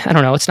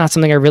don't know. It's not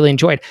something I really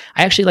enjoyed.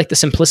 I actually like the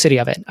simplicity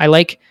of it.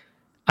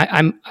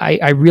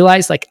 I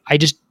realized like,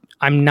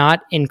 I'm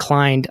not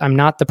inclined. I'm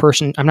not the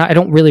person. I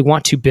don't really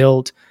want to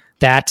build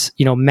that,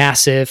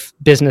 massive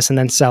business and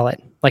then sell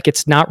it. Like,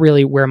 it's not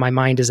really where my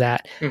mind is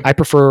at. I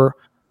prefer,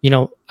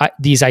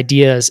 these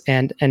ideas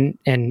and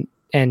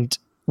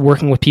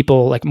working with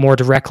people like more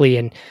directly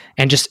and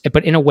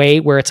but in a way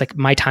where it's like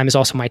my time is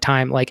also my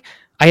time. Like,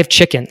 I have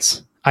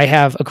chickens, I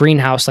have a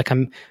greenhouse. Like,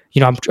 I'm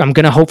going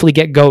to hopefully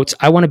get goats.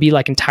 I want to be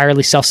like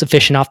entirely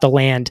self-sufficient off the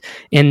land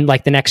in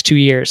like the next 2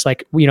 years.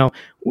 Like,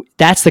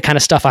 that's the kind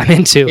of stuff I'm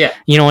into. Yeah.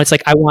 It's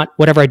like, I want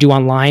whatever I do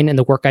online and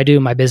the work I do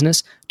in my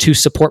business to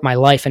support my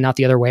life and not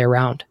the other way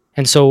around.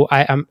 And so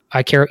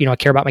I care, I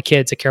care about my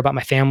kids. I care about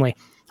my family.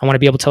 I want to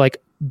be able to like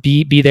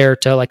be there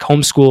to like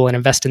homeschool and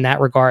invest in that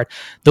regard.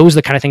 Those are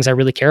the kind of things I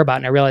really care about.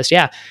 And I realized,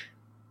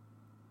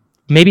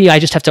 maybe I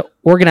just have to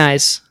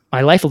organize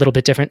my life a little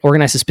bit different,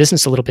 organize this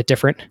business a little bit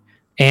different.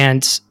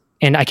 And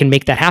I can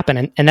make that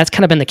happen. And that's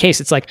kind of been the case.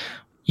 It's like,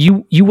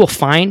 you will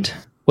find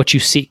what you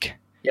seek.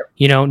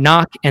 Yep.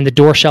 Knock and the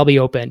door shall be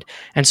opened.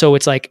 And so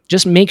it's like,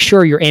 just make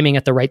sure you're aiming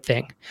at the right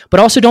thing, but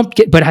also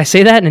but I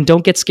say that and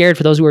don't get scared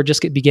for those who are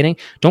just beginning.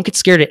 Don't get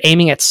scared at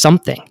aiming at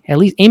something. At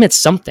least aim at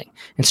something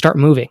and start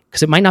moving,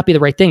 because it might not be the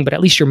right thing, but at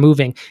least you're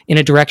moving in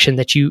a direction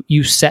that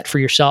you set for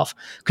yourself,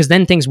 because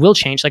then things will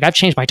change. Like, I've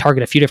changed my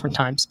target a few different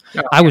times.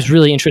 Oh, I was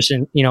really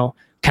interested in,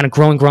 kind of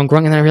growing.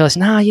 And then I realized,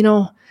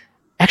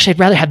 actually, I'd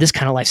rather have this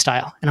kind of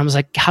lifestyle. And I was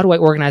like, how do I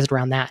organize it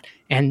around that?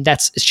 And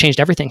it's changed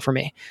everything for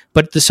me.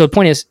 But the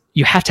point is,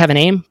 you have to have an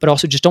aim, but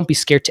also just don't be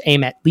scared to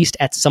aim at least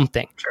at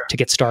something to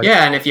get started.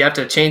 Yeah, and if you have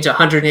to change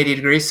 180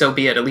 degrees, so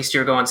be it. At least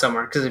you're going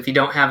somewhere. Because if you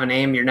don't have an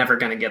aim, you're never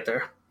going to get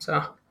there.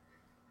 So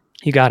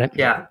you got it.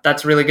 Yeah,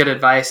 that's really good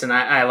advice. And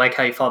I like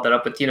how you followed that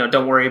up with,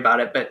 don't worry about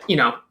it. But,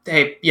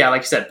 hey, yeah,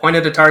 like you said, point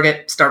at a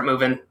target, start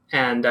moving,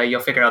 and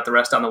you'll figure out the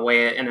rest on the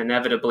way. And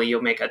inevitably,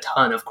 you'll make a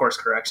ton of course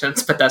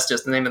corrections. But that's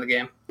just the name of the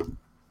game.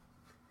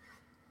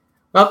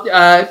 Well,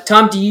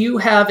 Tom, do you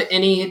have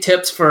any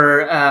tips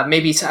for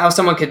maybe how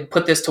someone could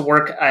put this to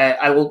work?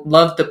 I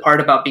love the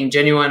part about being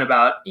genuine,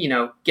 about,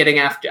 getting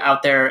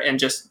out there and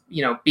just,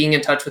 being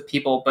in touch with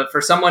people. But for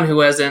someone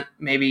who isn't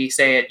maybe,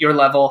 say, at your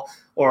level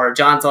or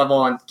John's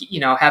level and,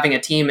 having a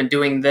team and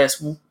doing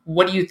this,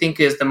 what do you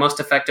think is the most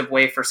effective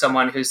way for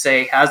someone who,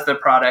 say, has the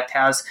product,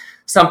 has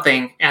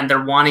something, and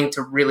they're wanting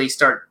to really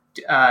start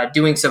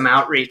doing some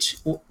outreach?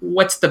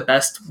 What's the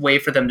best way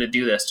for them to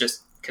do this?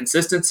 Just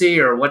consistency,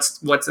 or what's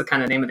the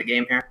kind of name of the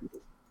game here?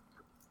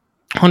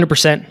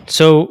 100%.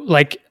 So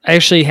like, I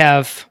actually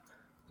have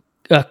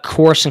a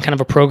course and kind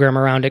of a program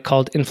around it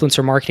called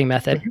Influencer Marketing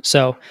Method. Mm-hmm.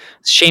 So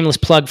shameless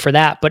plug for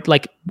that. But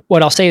like,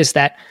 what I'll say is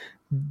that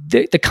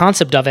the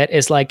concept of it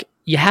is like,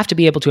 you have to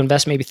be able to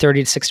invest maybe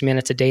 30 to 60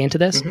 minutes a day into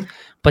this. Mm-hmm.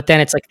 But then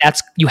it's like,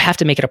 you have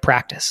to make it a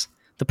practice,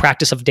 the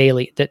practice of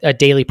a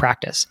daily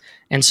practice.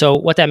 And so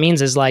what that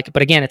means is like,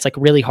 but again, it's like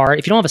really hard.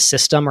 If you don't have a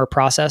system or a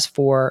process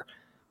for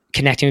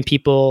connecting with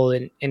people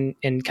and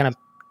kind of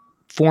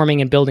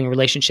forming and building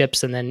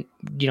relationships, and then,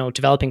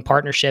 developing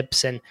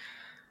partnerships, and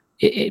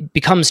it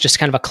becomes just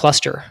kind of a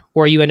cluster,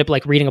 or you end up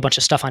like reading a bunch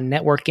of stuff on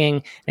networking,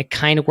 and it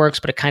kind of works,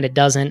 but it kind of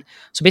doesn't.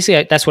 So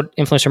basically that's what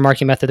Influencer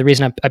Marketing Method, the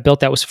reason I built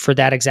that was for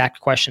that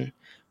exact question,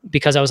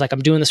 because I was like, I'm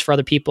doing this for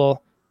other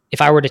people. If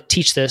I were to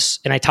teach this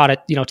and I taught it,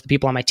 to the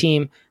people on my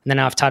team, and then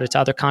now I've taught it to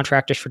other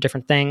contractors for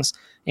different things,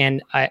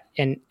 and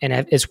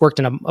it's worked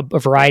in a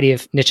variety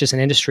of niches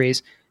and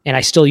industries, and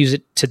I still use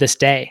it to this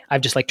day.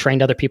 I've just like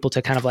trained other people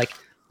to kind of like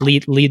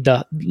lead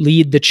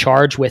the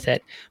charge with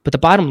it. But the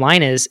bottom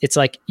line is, it's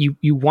like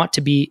you want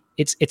to be.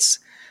 It's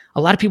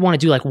a lot of people want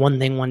to do like one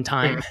thing one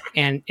time,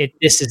 and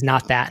this is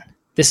not that.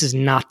 This is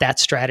not that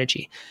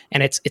strategy,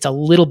 and it's a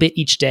little bit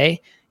each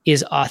day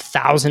is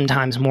 1,000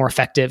 times more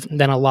effective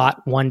than a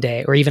lot one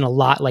day, or even a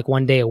lot like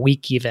one day a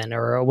week even,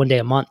 or one day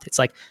a month. It's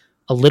like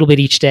a little bit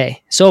each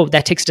day. So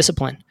that takes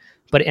discipline,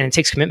 and it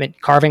takes commitment,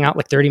 carving out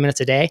like 30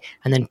 minutes a day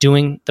and then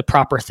doing the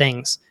proper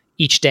things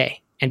each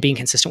day and being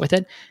consistent with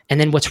it. And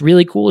then what's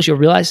really cool is you'll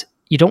realize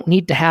you don't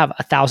need to have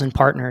 1,000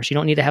 partners. You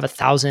don't need to have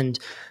 1,000,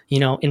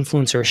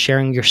 influencers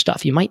sharing your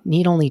stuff. You might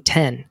need only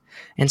 10.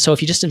 And so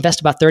if you just invest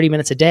about 30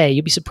 minutes a day,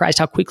 you'll be surprised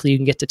how quickly you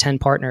can get to 10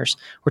 partners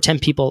or 10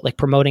 people like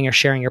promoting or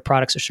sharing your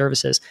products or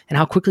services, and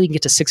how quickly you can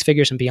get to 6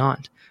 figures and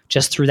beyond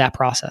just through that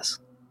process.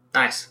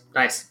 Nice.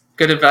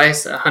 Good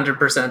advice.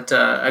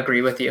 100%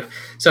 agree with you.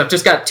 So I've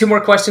just got 2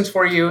 more questions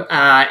for you.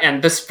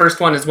 And this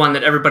first one is one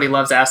that everybody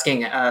loves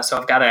asking. So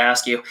I've got to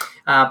ask you,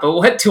 but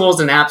what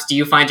tools and apps do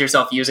you find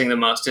yourself using the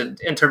most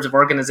in terms of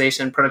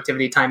organization,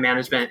 productivity, time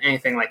management,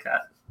 anything like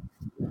that?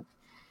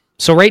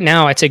 So right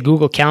now, I'd say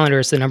Google Calendar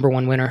is the number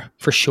one winner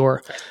for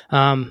sure.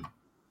 I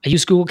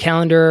use Google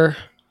Calendar.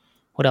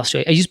 What else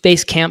do I use?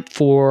 Basecamp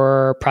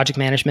for project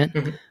management.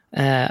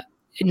 Mm-hmm.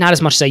 not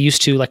as much as I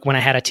used to, like when I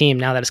had a team.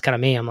 Now that it's kind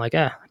of me, I'm like,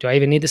 do I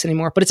even need this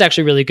anymore? But it's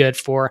actually really good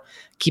for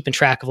keeping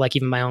track of like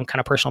even my own kind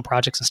of personal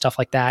projects and stuff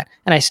like that.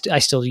 And I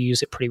still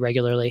use it pretty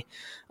regularly.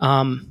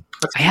 I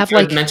have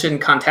like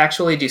mentioned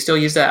Contactually. Do you still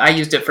use that? I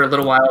used it for a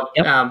little while,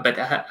 but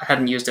I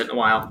hadn't used it in a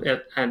while.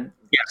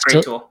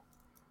 Great tool.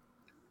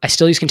 I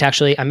still use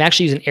Contactually. I'm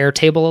actually using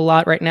Airtable a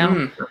lot right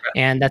now.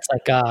 And that's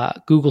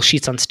like Google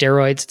Sheets on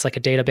steroids. It's like a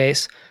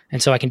database.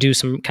 And so I can do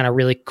some kind of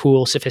really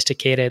cool,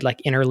 sophisticated,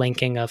 like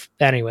interlinking of,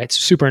 anyway, it's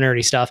super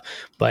nerdy stuff.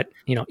 But,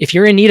 if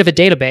you're in need of a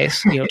database,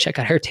 check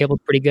out Airtable.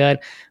 It's pretty good.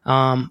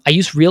 I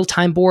use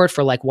Real-Time Board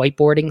for like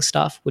whiteboarding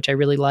stuff, which I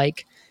really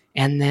like.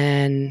 And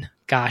then,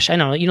 gosh, I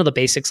don't know, the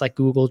basics like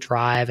Google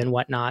Drive and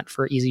whatnot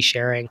for easy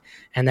sharing.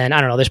 And then,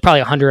 I don't know, there's probably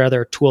 100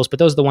 other tools, but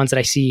those are the ones that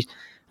I see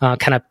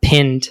kind of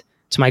pinned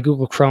to my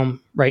Google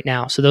Chrome right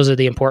now. So those are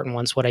the important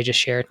ones, what I just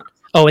shared.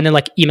 Oh, and then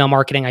like email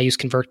marketing, I use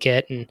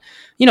ConvertKit and,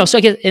 so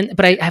I get,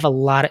 but I have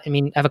I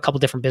have a couple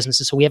different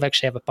businesses. So we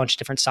actually have a bunch of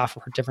different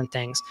software for different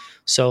things.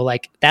 So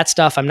like that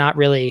stuff, I'm not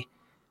really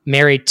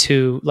married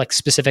to like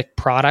specific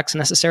products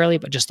necessarily,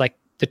 but just like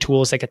the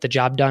tools that get the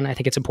job done. I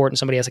think it's important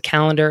somebody has a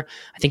calendar.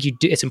 I think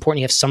it's important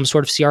you have some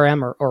sort of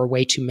CRM or a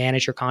way to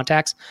manage your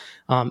contacts,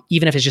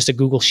 even if it's just a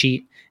Google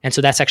Sheet. And so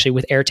that's actually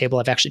with Airtable,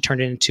 I've actually turned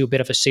it into a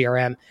bit of a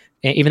CRM.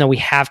 And even though we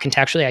have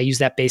Contactually, I use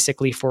that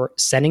basically for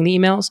sending the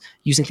emails,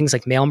 using things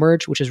like mail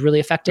merge, which is really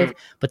effective.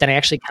 But then I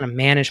actually kind of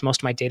manage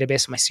most of my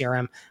database and my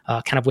CRM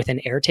kind of within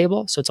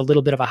Airtable. So it's a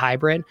little bit of a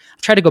hybrid.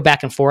 I try to go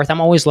back and forth.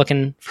 I'm always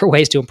looking for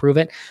ways to improve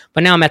it.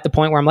 But now I'm at the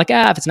point where I'm like,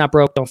 if it's not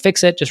broke, don't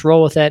fix it. Just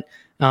roll with it.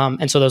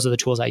 And so those are the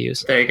tools I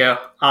use. There you go.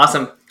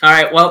 Awesome. All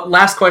right. Well,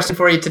 last question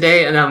for you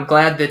today. And I'm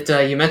glad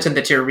that you mentioned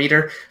that you're a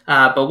reader.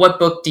 But what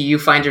book do you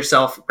find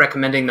yourself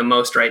recommending the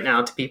most right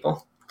now to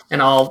people?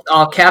 And I'll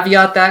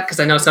caveat that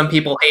because I know some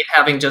people hate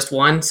having just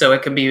one. So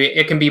it can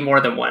be more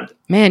than one.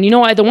 Man,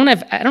 the one I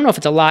don't know if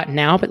it's a lot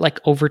now, but like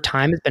over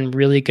time, it's been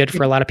really good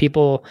for a lot of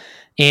people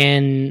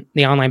in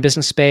the online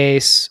business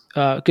space,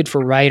 good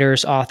for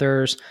writers,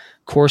 authors,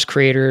 course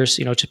creators,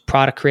 just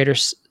product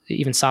creators,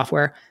 even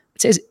software.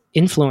 It says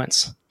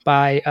Influence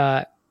by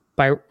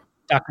Dr.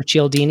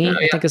 Cialdini,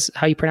 I think is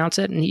how you pronounce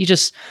it. And he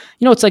just,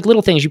 it's like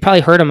little things. You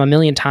probably heard him a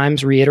million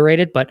times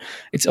reiterated, but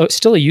it's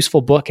still a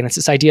useful book. And it's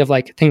this idea of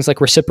like things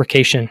like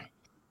reciprocation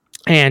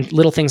and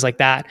little things like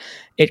that.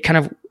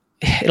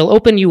 It'll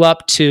open you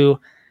up to,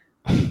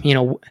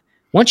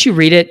 once you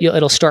read it,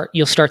 you'll start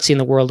seeing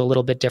the world a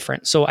little bit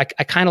different. So I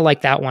kind of like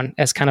that one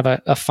as kind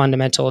of a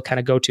fundamental kind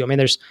of go-to. I mean,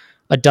 there's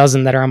a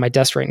dozen that are on my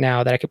desk right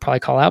now that I could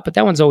probably call out, but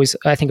that one's always,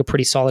 I think, a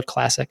pretty solid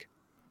classic.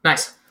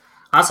 Nice.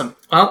 Awesome.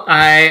 Well,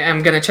 I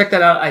am going to check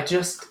that out. I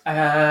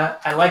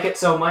like it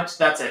so much.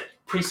 That's it.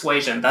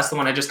 Persuasion. That's the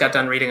one I just got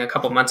done reading a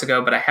couple months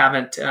ago, but I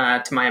haven't,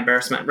 to my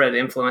embarrassment, read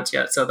Influence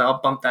yet. So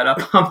I'll bump that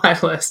up on my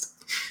list.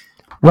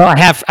 Well, I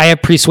have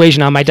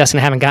Persuasion on my desk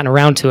and I haven't gotten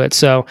around to it.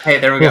 So hey,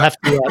 there we go. We'll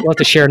have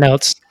to share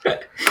notes.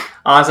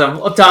 Awesome.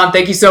 Well, Tom,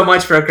 thank you so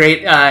much for a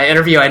great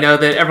interview. I know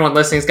that everyone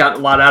listening's gotten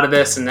a lot out of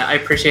this, and I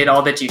appreciate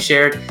all that you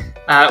shared.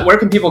 Where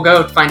can people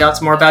go to find out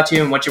some more about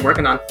you and what you're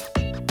working on?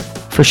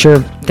 For sure.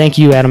 Thank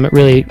you, Adam. It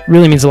really,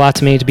 really means a lot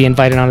to me to be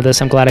invited onto this.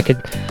 I'm glad I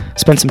could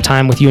spend some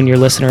time with you and your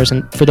listeners.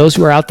 And for those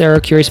who are out there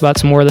curious about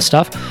some more of the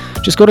stuff,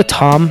 just go to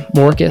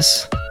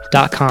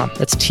tommorkes.com.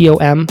 That's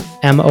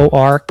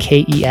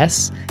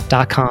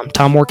TOMMORKES.com.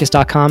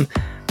 tommorkes.com.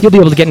 You'll be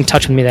able to get in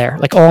touch with me there.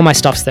 Like all my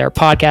stuff's there,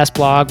 podcast,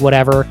 blog,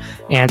 whatever.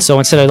 And so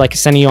instead of like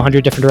sending you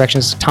 100 different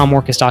directions,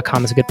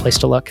 tommorkes.com is a good place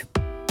to look.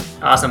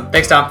 Awesome.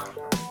 Thanks, Tom.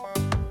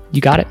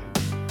 You got it.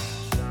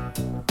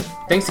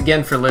 Thanks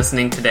again for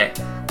listening today.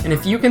 And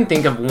if you can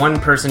think of one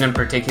person in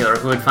particular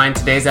who would find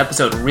today's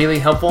episode really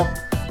helpful,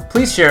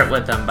 please share it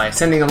with them by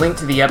sending a link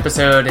to the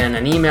episode in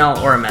an email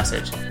or a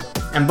message.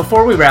 And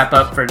before we wrap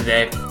up for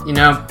today,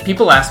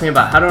 people ask me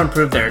about how to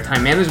improve their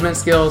time management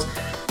skills,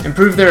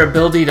 improve their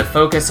ability to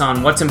focus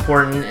on what's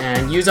important,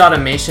 and use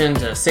automation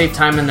to save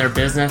time in their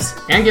business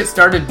and get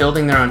started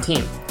building their own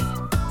team.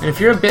 And if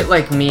you're a bit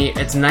like me,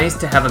 it's nice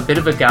to have a bit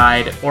of a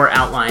guide or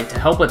outline to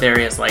help with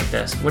areas like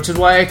this, which is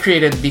why I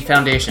created The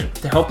Foundation,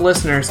 to help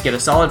listeners get a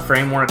solid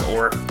framework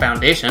or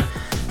foundation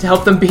to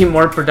help them be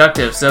more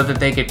productive so that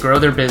they could grow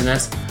their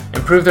business,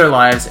 improve their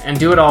lives, and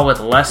do it all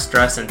with less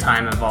stress and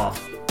time involved.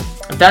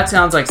 If that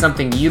sounds like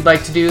something you'd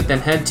like to do, then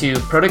head to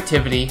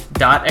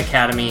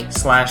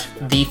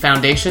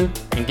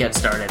productivity.academy/thefoundation and get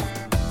started.